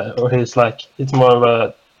asking, or he's like, it's more of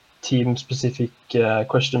a team-specific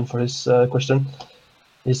question for his question.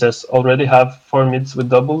 He says, already have 4 mids with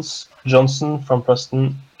doubles, Johnson from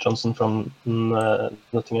Preston, Johnson from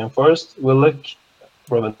Nottingham Forest, Willock,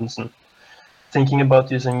 Robinson. Thinking about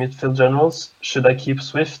using midfield generals, should I keep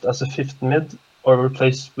Swift as a 5th mid or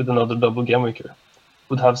replace with another double game weaker?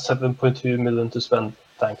 Would have 7.2 million to spend,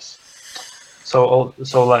 thanks. So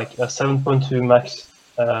like a 7.2 max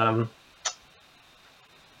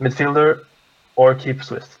midfielder or keep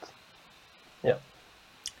Swift. Yeah.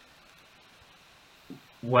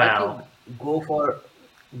 I think Well,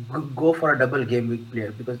 go for a double game week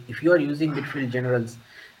player, because if you are using midfield generals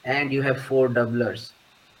and you have 4 doublers,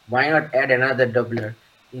 why not add another doubler?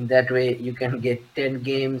 In that way, you can get 10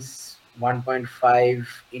 games, 1.5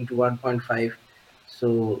 into 1.5.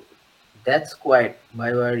 So that's quite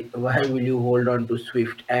why will you hold on to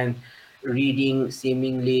Swift? And reading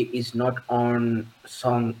seemingly is not on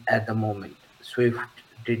song at the moment. Swift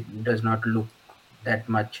does not look that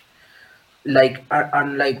much like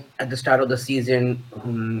unlike at the start of the season.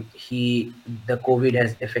 He The COVID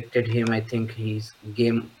has affected him. I think his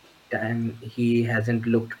game and he hasn't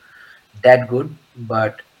looked that good,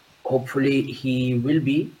 but hopefully he will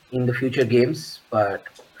be in the future games. But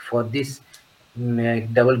for this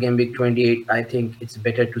double game week 28, I think it's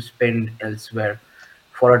better to spend elsewhere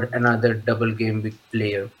for another double game week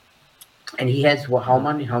player. And he has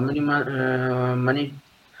money, how much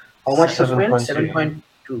to spend?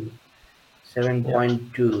 7.2. 7.2. Yeah.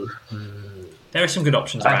 7.2. there are some good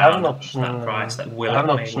options I have an around for option. that price. That I have Willock an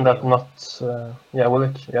option maybe. that not. Yeah,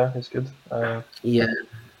 Willock. Yeah, he's good. Yeah,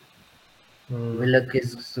 Mm,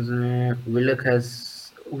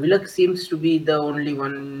 Willock seems to be the only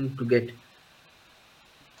one to get.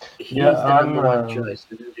 He yeah, is the number one choice,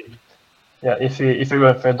 isn't it? yeah. If you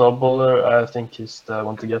go for a doubler, I think he's the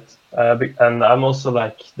one to get. And I'm also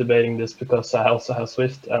like debating this because I also have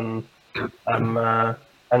Swift, and I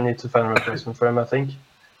need to find a replacement for him, I think.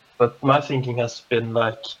 But my thinking has been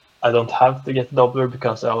like I don't have to get doubler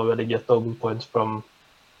because I already get double points from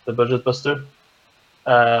the budget buster.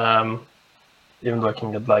 Even though I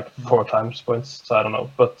can get like 4 times points, so I don't know.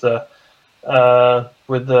 But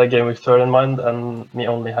with the game week 3 in mind and me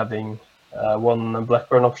only having one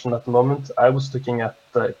Blackburn option at the moment, I was looking at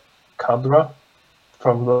Kadra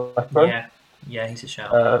from Blackburn, Yeah, he's a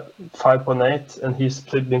shout. 5.8, and he's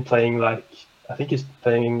been playing like I think he's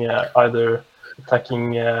playing either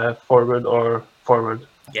attacking forward or forward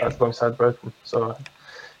Yeah. alongside Brighton. So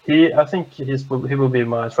I think he will be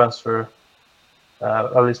my transfer,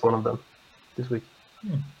 at least one of them this week.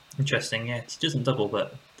 Interesting. Yeah, he doesn't double,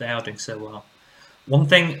 but they are doing so well. One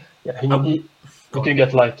thing. Yeah, Go he on. can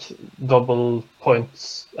get like double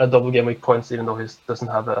points, double game week points, even though he doesn't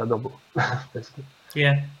have a double, basically.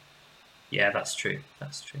 Yeah, that's true.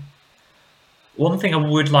 That's true. One thing I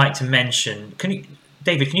would like to mention,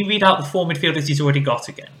 David, can you read out the 4 midfielders he's already got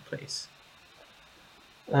again, please?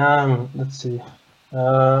 Let's see.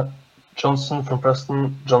 Johnson from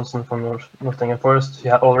Preston, Johnson from Nottingham Forest. He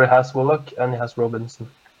already has Willock and he has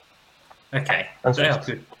Robinson. Okay, And they are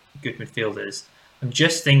Swift. good midfielders. I'm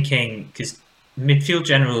just thinking because midfield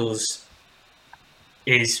generals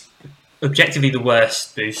is objectively the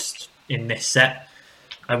worst boost in this set,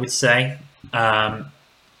 I would say.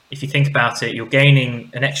 If you think about it, you're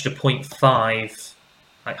gaining an extra 0.5,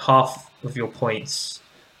 like half of your points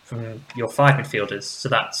from your 5 midfielders. So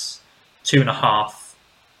that's 2.5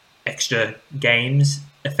 extra games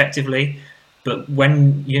effectively. But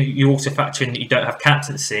when you also factor in that you don't have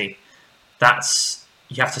captaincy,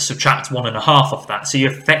 you have to subtract 1.5 of that. So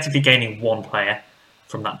you're effectively gaining 1 player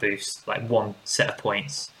from that boost, like 1 set of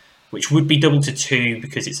points, which would be doubled to 2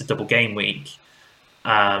 because it's a double game week,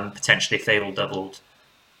 potentially if they all doubled.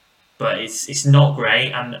 But it's not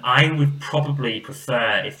great, and I would probably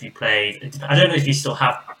prefer if you played. I don't know if you still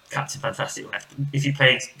have Captain Fantastic left. If you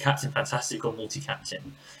played Captain Fantastic or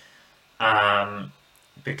multi-captain,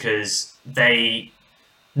 because they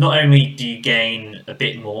not only do you gain a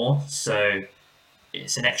bit more, so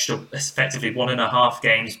it's an extra, effectively 1.5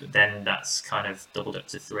 games, but then that's kind of doubled up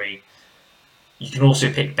to 3. You can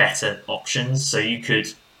also pick better options, so you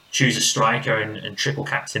could choose a striker and triple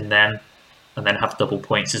captain them, and then have double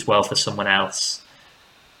points as well for someone else.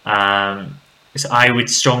 So I would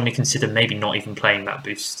strongly consider maybe not even playing that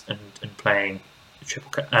boost and playing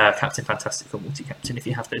triple Captain Fantastic or multi-captain if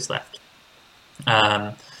you have those left.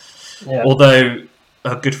 Yeah. Although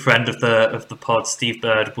a good friend of the pod, Steve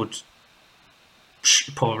Bird, would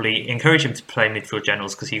probably encourage him to play midfield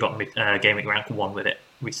generals because he got game week rank 1 with it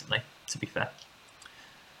recently, to be fair.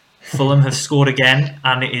 Fulham have scored again,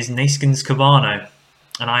 and it is Neeskens Cavano,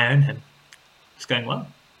 and I own him. It's going well.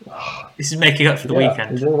 This is making up for the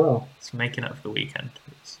weekend. He's doing well. It's making up for the weekend.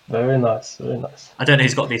 Very nice, very nice. I don't know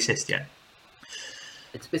who's got the assist yet.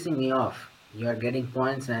 It's pissing me off. You are getting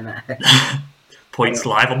points and Points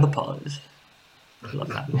live on the pod. Love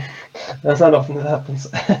that. That's not often it happens.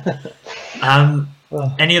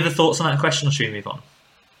 Any other thoughts on that question, or should we move on?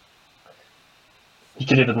 You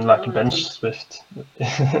could even like bench Swift,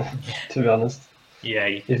 to be honest. Yeah.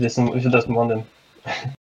 If he doesn't want him.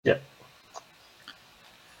 Yeah.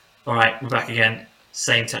 All right, we're back again.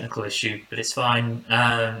 Same technical issue, but it's fine.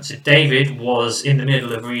 So David was in the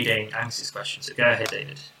middle of reading Angus's question, so go ahead,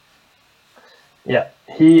 David. Yeah,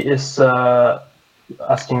 he is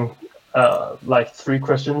asking like 3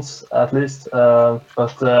 questions at least,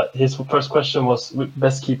 but his first question was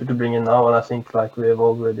best keeper to bring in now, and I think like we have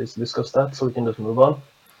already discussed that, so we can just move on.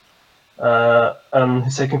 And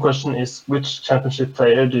his second question is, which championship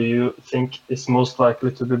player do you think is most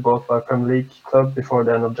likely to be bought by a Premier League club before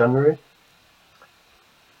the end of January?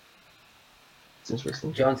 It's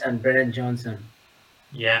interesting. Brennan Johnson.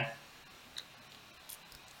 Yeah.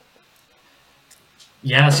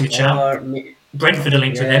 Yeah, that's a good shout. Brentford are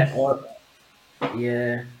linked with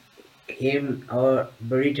him. Him or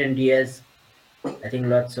Burriton Diaz. I think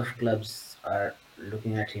lots of clubs are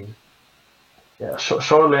looking at him. Yeah,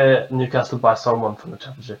 surely Newcastle buy someone from the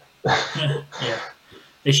Championship. Yeah,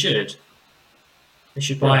 they should. They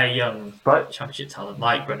should buy a young Championship talent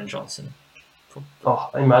like Brennan Johnson. Oh,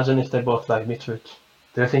 imagine if they bought like Mitrovic.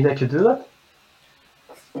 Do you think they could do that?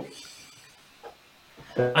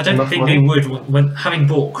 I don't think they would. When having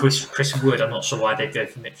bought Chris Wood, I'm not sure why they'd go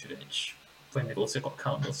for Mitrovic when they've also got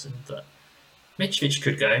Carl Wilson. But Mitrovic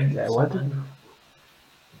could go. Yeah, why didn't?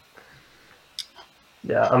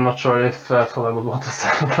 Yeah, I'm not sure if Fulham would want to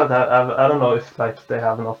sell, but I don't know if like they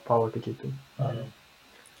have enough power to keep him.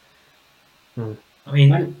 I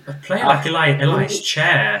mean, a player like Elias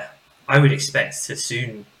Chair, I would expect to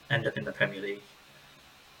soon end up in the Premier League.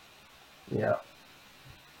 Yeah,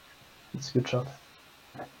 it's a good shot.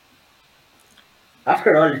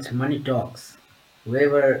 After all, it's money talks.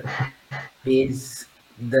 Whoever pays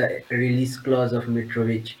the release clause of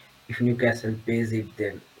Mitrovic, if Newcastle pays it,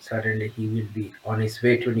 then certainly he will be on his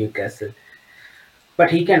way to Newcastle.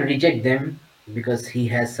 But he can reject them because he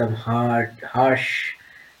has some hard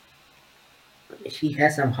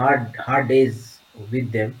days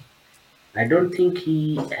with them. I don't think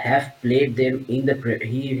he have played them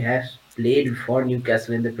he has played for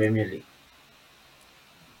Newcastle in the Premier League.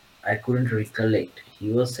 I couldn't recollect.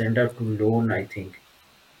 He was sent out to loan, I think.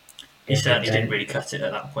 He certainly didn't really cut it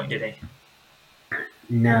at that point, did he?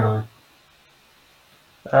 No.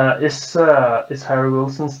 Is Harry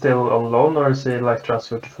Wilson still on loan, or is he like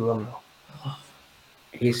transferred to Fulham now?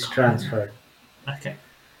 He's transferred. Okay.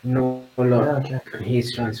 No loan. Yeah, okay.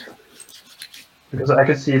 He's transferred. Because I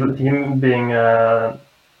could see him being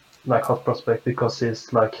like hot prospect because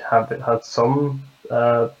he's like had some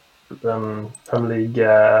Premier League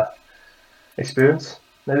experience,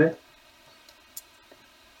 maybe.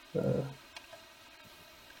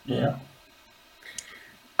 Yeah.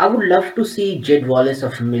 I would love to see Jed Wallace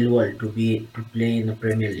of Millwall to play in the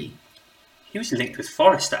Premier League. He was linked with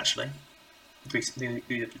Forest actually, recently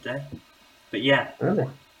the other day. But yeah. Really?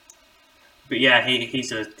 But yeah,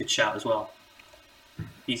 he's a good shout as well.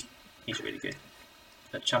 He's really good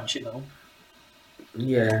at Championship level.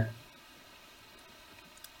 Yeah.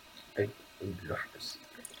 I would love to see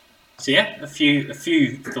that. So yeah, a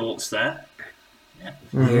few thoughts there. Yeah.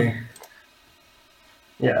 Mm-hmm. Yeah.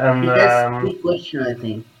 Yeah, and he has a big question, I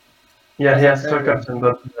think. Yeah, he has 3 questions,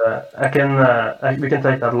 but we can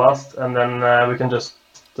take that last, and then we can just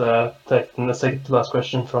take the second to last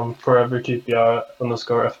question from Forever QPR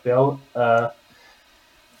 _ FPL.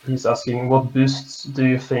 He's asking, what boosts do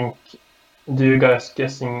you guys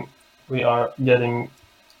guessing we are getting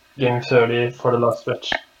game 30 for the last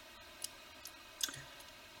stretch?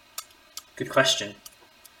 Good question.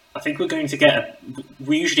 I think we're going to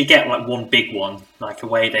we usually get like one big one, like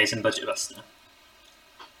away days and Budget Buster.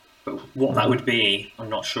 But what that would be, I'm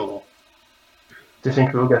not sure. Do you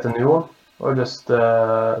think we'll get a new one, or just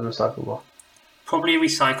a recycled one? Probably a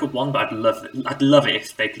recycled one, but I'd love it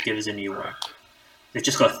if they could give us a new one. They've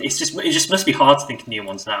just got. It just must be hard to think of new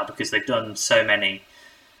ones now because they've done so many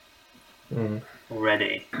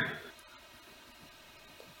already.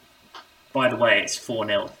 By the way, it's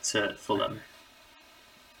 4-0 to Fulham.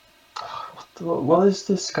 What is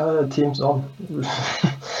this guy team's on?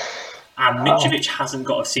 And Mitrovic hasn't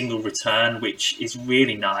got a single return, which is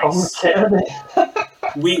really Oh, nice. Tierney.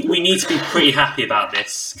 We need to be pretty happy about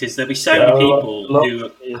this because there'll be so many people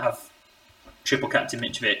who have triple captain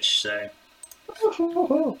Mitrovic. So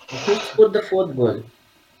Who scored the fourth goal?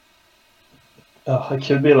 It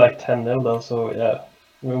could be like 10-0 though, so yeah.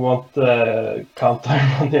 We won't count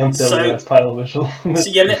our money until the final whistle. So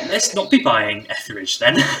yeah, let's not be buying Etheridge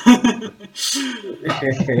then.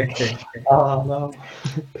 Oh no.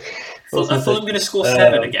 I thought I'm going to score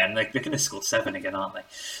 7 again. They're going to score 7 again, aren't they?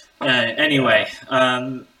 Anyway,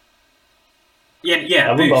 I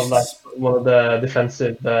would love like one of the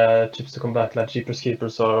defensive chips to come back, like Jeepers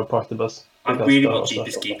Keepers or Park the Bus. I really want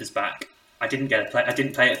Jeepers Keepers back. I didn't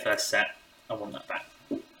play it first set. I want that back.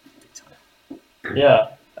 Yeah,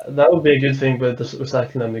 that would be a good thing with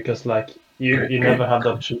recycling them because like you never have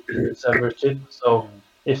the option to use every chip. So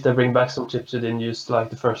if they bring back some chips you didn't use like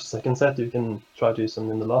the first, second set, you can try to use them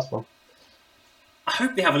in the last one. I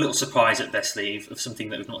hope they have a little surprise up their sleeve of something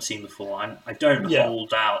that we've not seen before. I don't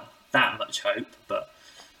hold out that much hope, but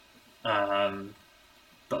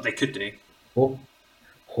they could do.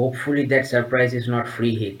 Hopefully that surprise is not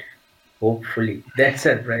free hit. Hopefully that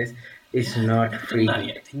surprise is not free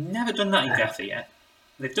hit. They've never done that in Gaffer yet.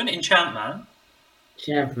 They've done it in Champman.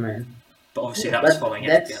 But obviously that was following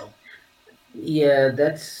FPL. Yeah,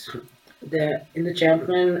 that's in the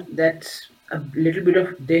Champman. That's a little bit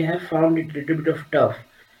of. They have found it a little bit of tough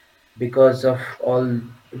because of all.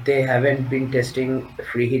 They haven't been testing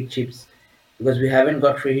free hit chips because we haven't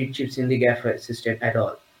got free hit chips in the Gaffer system at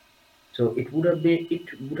all. So it would have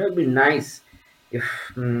been nice if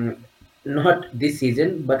not this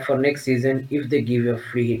season, but for next season, if they give a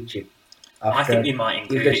free hit chip. I think they might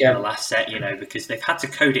include it in the last set, because they've had to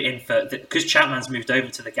code it in because Champman's moved over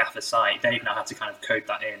to the Gaffer site. They've now had to kind of code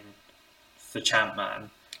that in for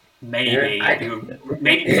Champman. Maybe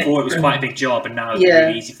before it was quite a big job, and now it's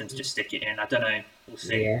really easy for them to just stick it in. I don't know. We'll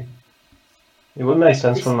see. Yeah. It would make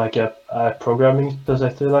sense from like a programming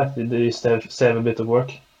perspective, like they save a bit of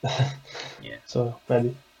work. Yeah. So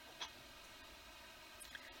maybe.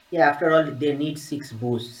 Yeah, after all, they need 6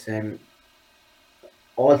 boosts, and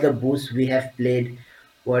all the boosts we have played,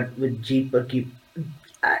 with Jeeper Keep.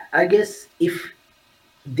 I guess if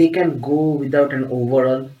they can go without an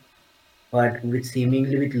overall, but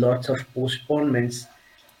seemingly with lots of postponements,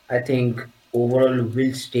 I think overall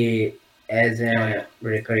will stay as a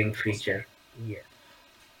recurring feature. Yeah.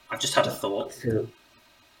 I've just had a thought. So,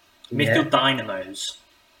 Midfield Dynamos,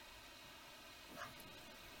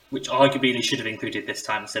 which arguably they should have included this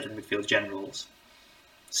time instead of midfield generals.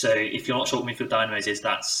 So if you're not sure what midfield dynamos is,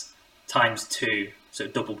 that's ×2, so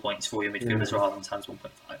double points for your midfielders rather than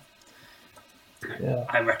 ×1.5. Yeah.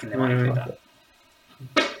 I reckon they might include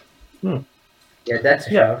that. Yeah, that's a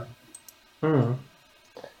shout.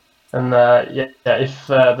 And if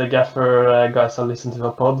the Gaffer guys are listening to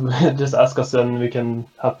the pod, just ask us and we can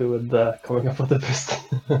help you with coming up with the best.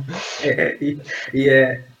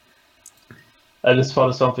 Yeah. I just thought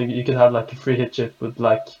of something. You could have like a free hit chip with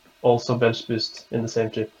like also bench boost in the same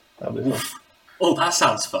chip. That'd be fun. Oh, that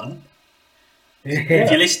sounds fun. If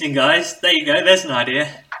you're listening, guys, there you go. There's an idea.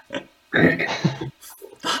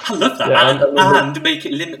 I love that. And make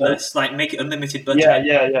it limitless, like make it unlimited budget.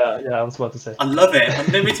 Yeah. I was about to say. I love it.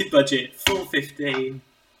 Unlimited budget, full 15.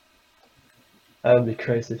 That'd be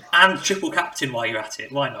crazy. And triple captain while you're at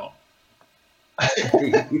it. Why not?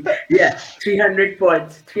 Yeah, 300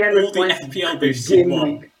 points. 300 all points. The FPL boosts in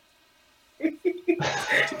one.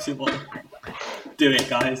 Do it,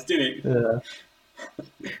 guys. Do it. Yeah.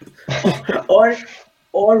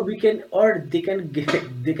 or they can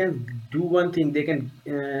do one thing. They can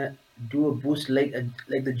do a boost like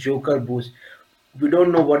the Joker boost. We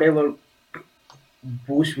don't know whatever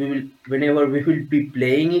boost whenever we will be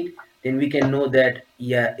playing it, then we can know that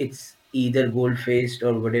it's either gold faced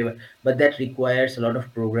or whatever. But that requires a lot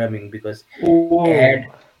of programming because after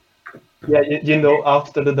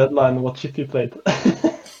the deadline what chip you played.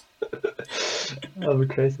 That'd be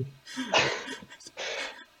crazy.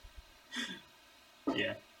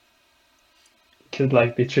 Yeah. Could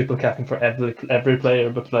like be triple capping for every player,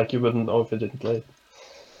 but like you wouldn't know if you didn't play.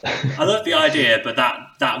 I love the idea, but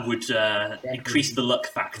that would increase the luck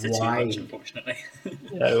factor too much, unfortunately.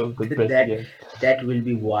 Yeah, it would break the game. That will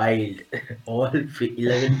be wild. All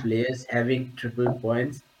 11 players having triple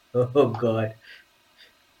points. Oh god.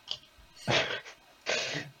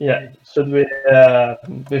 Yeah, should we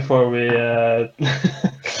before we go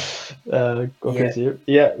crazy here?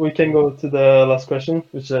 Yeah, we can go to the last question,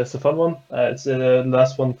 which is a fun one. It's the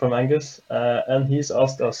last one from Angus, and he's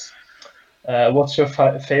asked us, What's your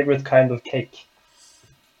favorite kind of cake?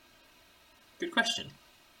 Good question.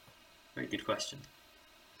 Very good question.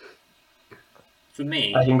 For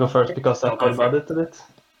me, I can go first because I thought about it a bit.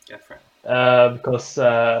 Go for it. Because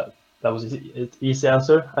that was an easy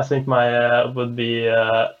answer. I think my would be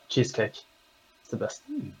cheesecake. It's the best.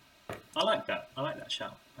 I like that. I like that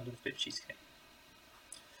shout. I love a bit of cheesecake.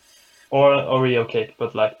 Or Oreo cake,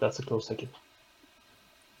 but like that's a close second.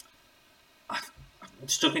 I'm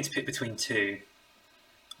struggling to pick between two.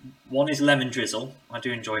 One is lemon drizzle. I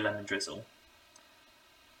do enjoy lemon drizzle.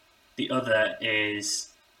 The other is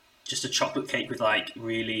just a chocolate cake with like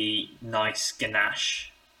really nice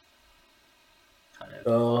ganache. Kind of.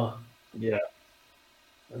 Oh, Yeah.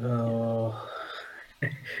 oh,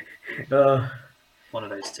 One of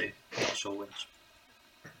those two. I'm not sure which.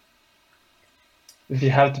 If you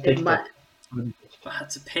have to pick It that. If I had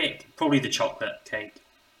to pick, probably the chocolate cake.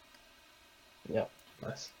 Yeah,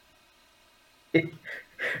 nice.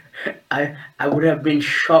 I would have been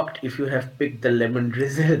shocked if you have picked the lemon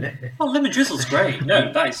drizzle. Oh, lemon drizzle's great.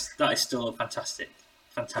 No, that is still a fantastic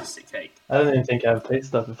cake. I don't even think I've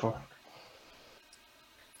tasted that before.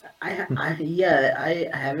 I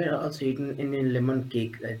haven't also eaten any lemon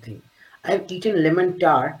cake. I think I've eaten lemon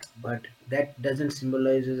tart, but that doesn't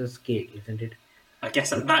symbolize as a cake, isn't it? I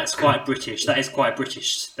guess that's quite British. That is quite a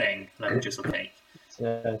British thing, lemon drizzle cake.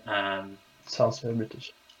 Yeah, sounds very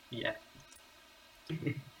British. Yeah.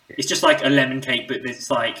 It's just like a lemon cake, but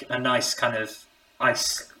it's like a nice kind of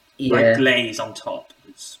ice like glaze on top.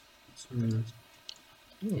 It's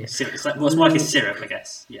like it's more like a syrup, I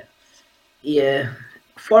guess. Yeah. Yeah.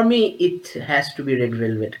 For me, it has to be red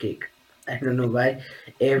velvet cake. I don't know why.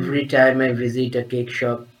 Every time I visit a cake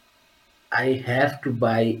shop, I have to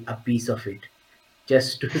buy a piece of it.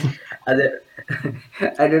 Just to I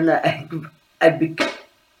don't know.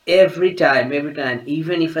 Every time,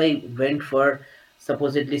 even if I went for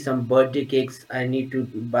supposedly some birthday cakes, I need to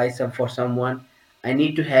buy some for someone. I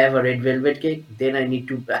need to have a red velvet cake. Then I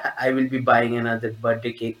will be buying another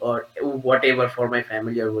birthday cake or whatever for my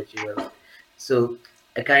family or whichever. So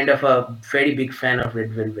a kind of a very big fan of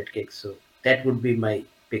red velvet cake. So that would be my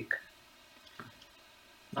pick.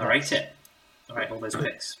 I rate it. All right, all those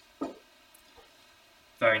picks.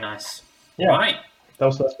 Very nice. Yeah. Right. That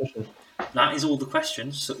was the last question. That is all the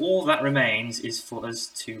questions. So all that remains is for us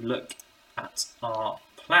to look at our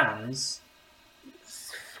plans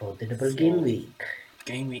for the double game week.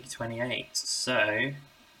 Game week 28. So,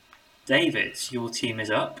 David, your team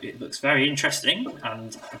is up. It looks very interesting,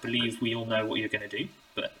 and I believe we all know what you're going to do.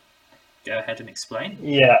 But go ahead and explain.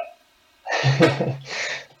 Yeah.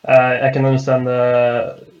 I can understand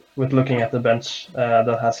with looking at the bench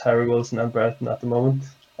that has Harry Wilson and Brereton at the moment,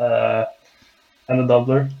 and the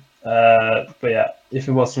doubler. But yeah, if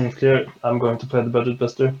it wasn't clear, I'm going to play the Budget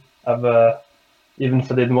Buster. Even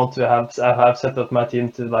if I didn't want to, I have set up my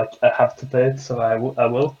team to I have to play it, so I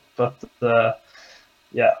will. But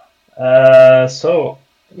yeah, so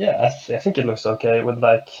yeah, I think it looks okay. With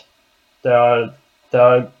there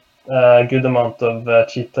are a good amount of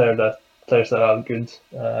cheap players that are good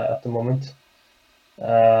at the moment.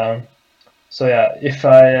 So yeah, if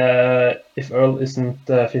Earl isn't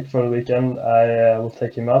fit for the weekend, I will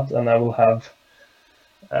take him out, and I will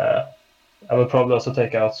probably also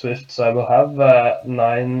take out Swift. So I will have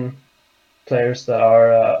 9 players that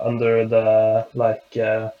are under the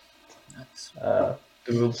the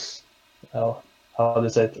rules. How do you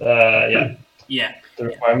say it? Yeah. The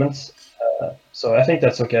requirements. So I think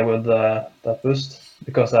that's okay with that boost,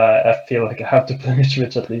 because I feel like I have to play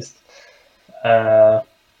Mitrovic at least.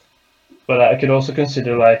 But I could also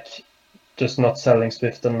consider just not selling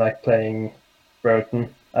Swift and playing Brereton.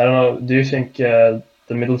 I don't know. Do you think the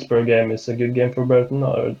Middlesbrough game is a good game for Brereton,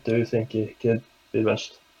 or do you think he could be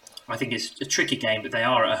benched? I think it's a tricky game, but they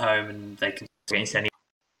are at home and they can against any.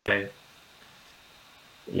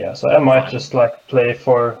 Yeah, so I might just play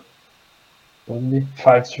for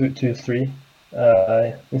 5-2-3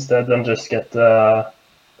 instead, and just get Earl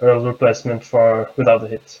replacement without a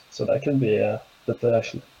hit. So that could be the play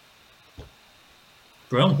actually.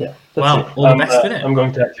 Brilliant. Yeah. Well, all the best with it. I'm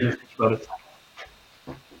going to actually think about it.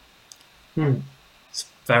 It's a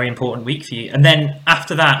very important week for you. And then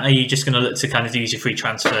after that, are you just going to look to kind of use your free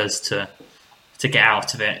transfers to get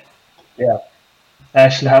out of it? Yeah. I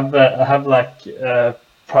actually have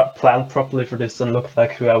planned properly for this and looked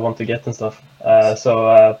who I want to get and stuff.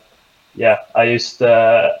 Yeah, I used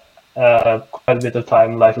quite a bit of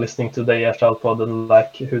time listening to the EFL pod and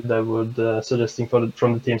who they would suggesting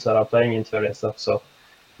from the teams that are playing into it and stuff. So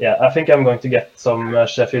yeah, I think I'm going to get some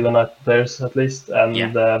Sheffield United players at least, and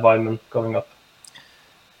Weimann coming up.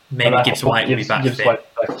 Maybe Gibbs White will be back.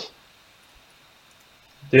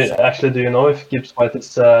 Do you know if Gibbs White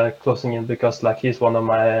is closing in? Because like he's one of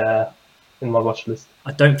my in my watch list.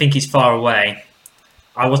 I don't think he's far away.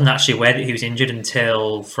 I wasn't actually aware that he was injured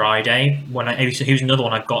until Friday. He was another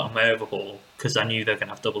one I got on my overhaul because I knew they were going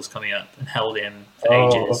to have doubles coming up and held him for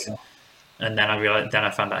ages. Okay. And then I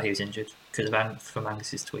found out he was injured because from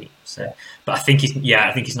Angus's tweet. So, yeah. But I think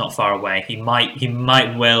he's not far away. He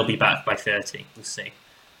might well be back by 30. We'll see.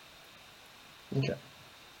 Okay.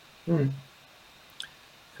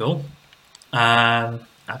 Cool.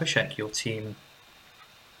 Abhishek, your team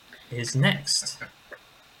is next.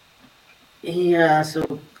 Yeah,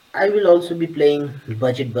 so I will also be playing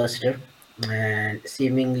Budget Buster, and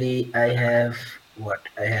seemingly I have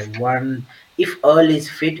one. If Earl is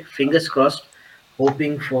fit, fingers crossed,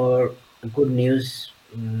 hoping for good news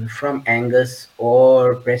from Angus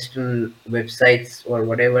or Preston websites or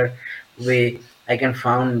whatever way I can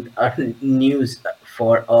find news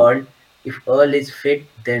for Earl. If Earl is fit,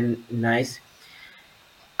 then nice.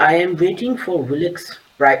 I am waiting for Willock's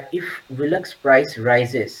price. If Willock's price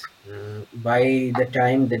rises by the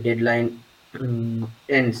time the deadline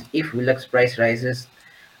ends, if Willock's price rises,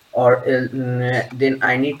 or then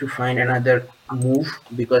I need to find another move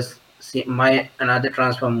because my another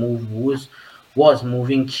transfer move was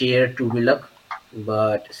moving Chair to Willock,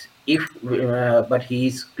 but but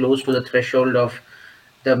he's close to the threshold of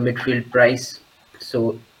the midfield price,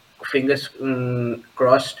 so fingers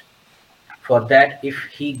crossed for that. If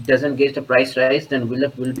he doesn't get the price rise, then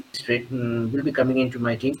Willock will be coming into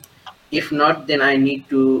my team. If not, then I need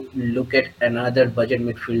to look at another budget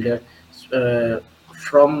midfielder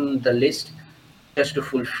from the list just to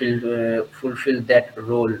fulfill that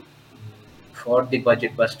role for the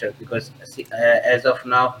budget buster. Because as of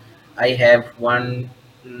now, I have 1,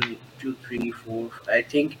 2, 3, 4, I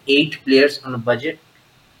think 8 players on a budget.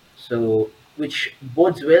 So which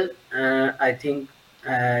bodes well. I think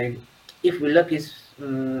if Willock is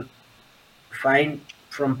fine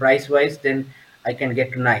from price wise, then I can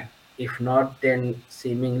get to 9. If not, then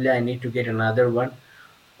seemingly I need to get another one,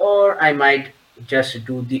 or I might just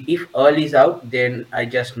do if Earl is out, then I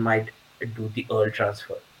just might do the Earl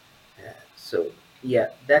transfer. So yeah,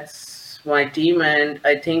 that's my team, and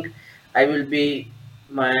I think I will be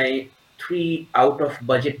my 3 out of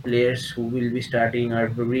budget players who will be starting are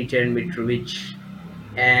Brereton, Mitrovic,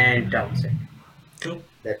 and Townsend. Cool.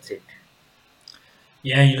 That's it.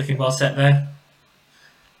 Yeah, you're looking well set there.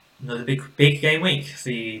 Another big game week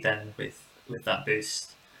for you then with that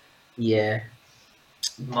boost. Yeah.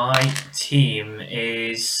 My team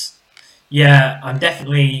is I'm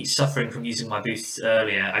definitely suffering from using my boosts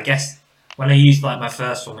earlier. I guess when I used like my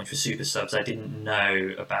first one, which was super subs, I didn't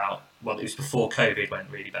know about it was before COVID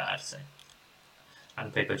went really bad, so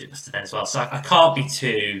and played budget buster then as well. So I can't be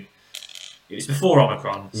too. It was before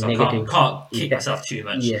Omicron, so I can't kick myself too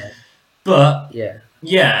much. Yeah. But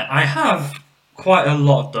I have quite a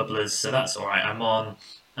lot of doublers, so that's all right. I'm on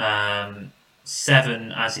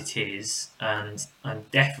 7 as it is, and I'm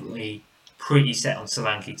definitely pretty set on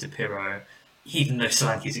Solanke to Pirro, even though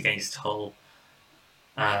Solanke's against Hull.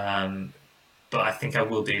 But I think I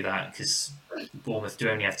will do that because Bournemouth do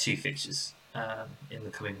only have 2 fixtures in the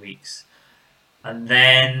coming weeks. And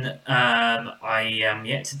then I am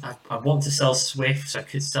yet to. I want to sell Swift, so I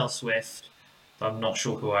could sell Swift, but I'm not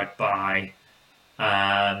sure who I'd buy.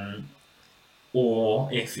 Or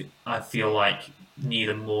if I feel like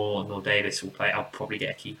neither Moore nor Davis will play, I'll probably get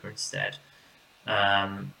a keeper instead.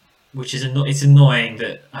 Which is it's annoying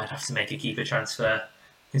that I'd have to make a keeper transfer,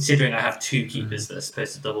 considering I have 2 keepers that are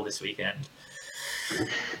supposed to double this weekend.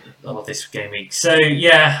 This game week. So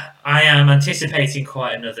yeah, I am anticipating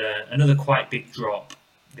quite another quite big drop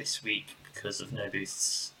this week because of no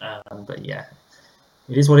boosts. But yeah,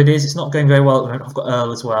 it is what it is. It's not going very well at the moment. I've got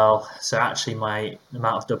Earl as well, so actually my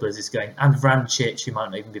amount of doublers is going, and Vrancic, who might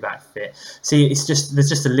not even be back fit. See, there's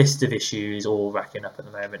just a list of issues all racking up at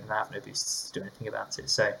the moment, and I have no boosts to do anything about it.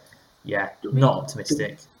 So yeah, not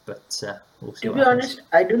optimistic, but we'll see. To be honest,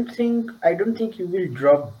 I don't think you will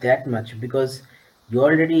drop that much because you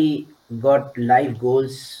already got live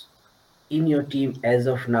goals in your team as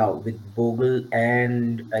of now with Bogle,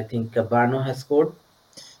 and I think Cabano has scored.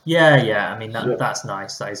 Yeah. I mean that's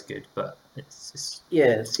nice. That is good, but it's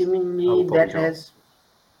seemingly that has.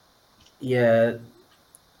 Yeah,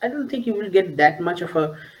 I don't think you will get that much of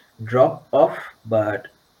a drop off, but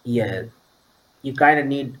yeah, you kind of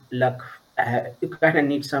need luck. You kind of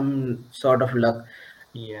need some sort of luck.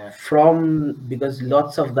 Yeah. Because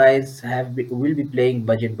lots of guys will be playing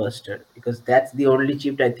budget buster because that's the only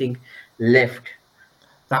chip I think left.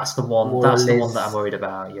 That's the one. That's the one that I'm worried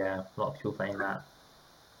about. Yeah, a lot of people playing that.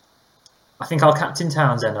 I think I'll captain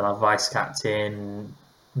Townsend and I'll vice captain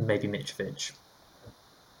maybe Mitrovic.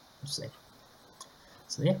 We'll see.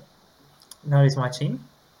 So yeah, that is my team.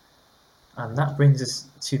 And that brings us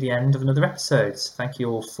to the end of another episode. Thank you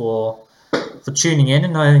all for tuning in,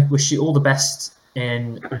 and I wish you all the best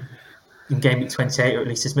in Game Week 28, or at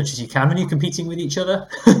least as much as you can when you're competing with each other.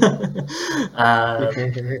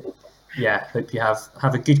 Yeah, hope you have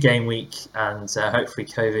a good game week, and hopefully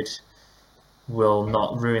COVID will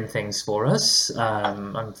not ruin things for us.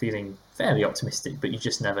 I'm feeling fairly optimistic, but you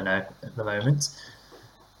just never know at the moment.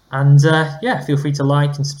 And yeah, feel free to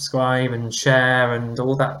like and subscribe and share and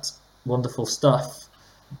all that wonderful stuff.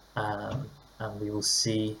 And we will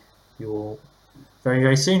see you all very,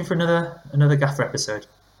 very soon for another Gaffer episode.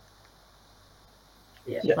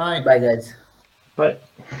 Yeah. Bye. Bye, guys. Bye.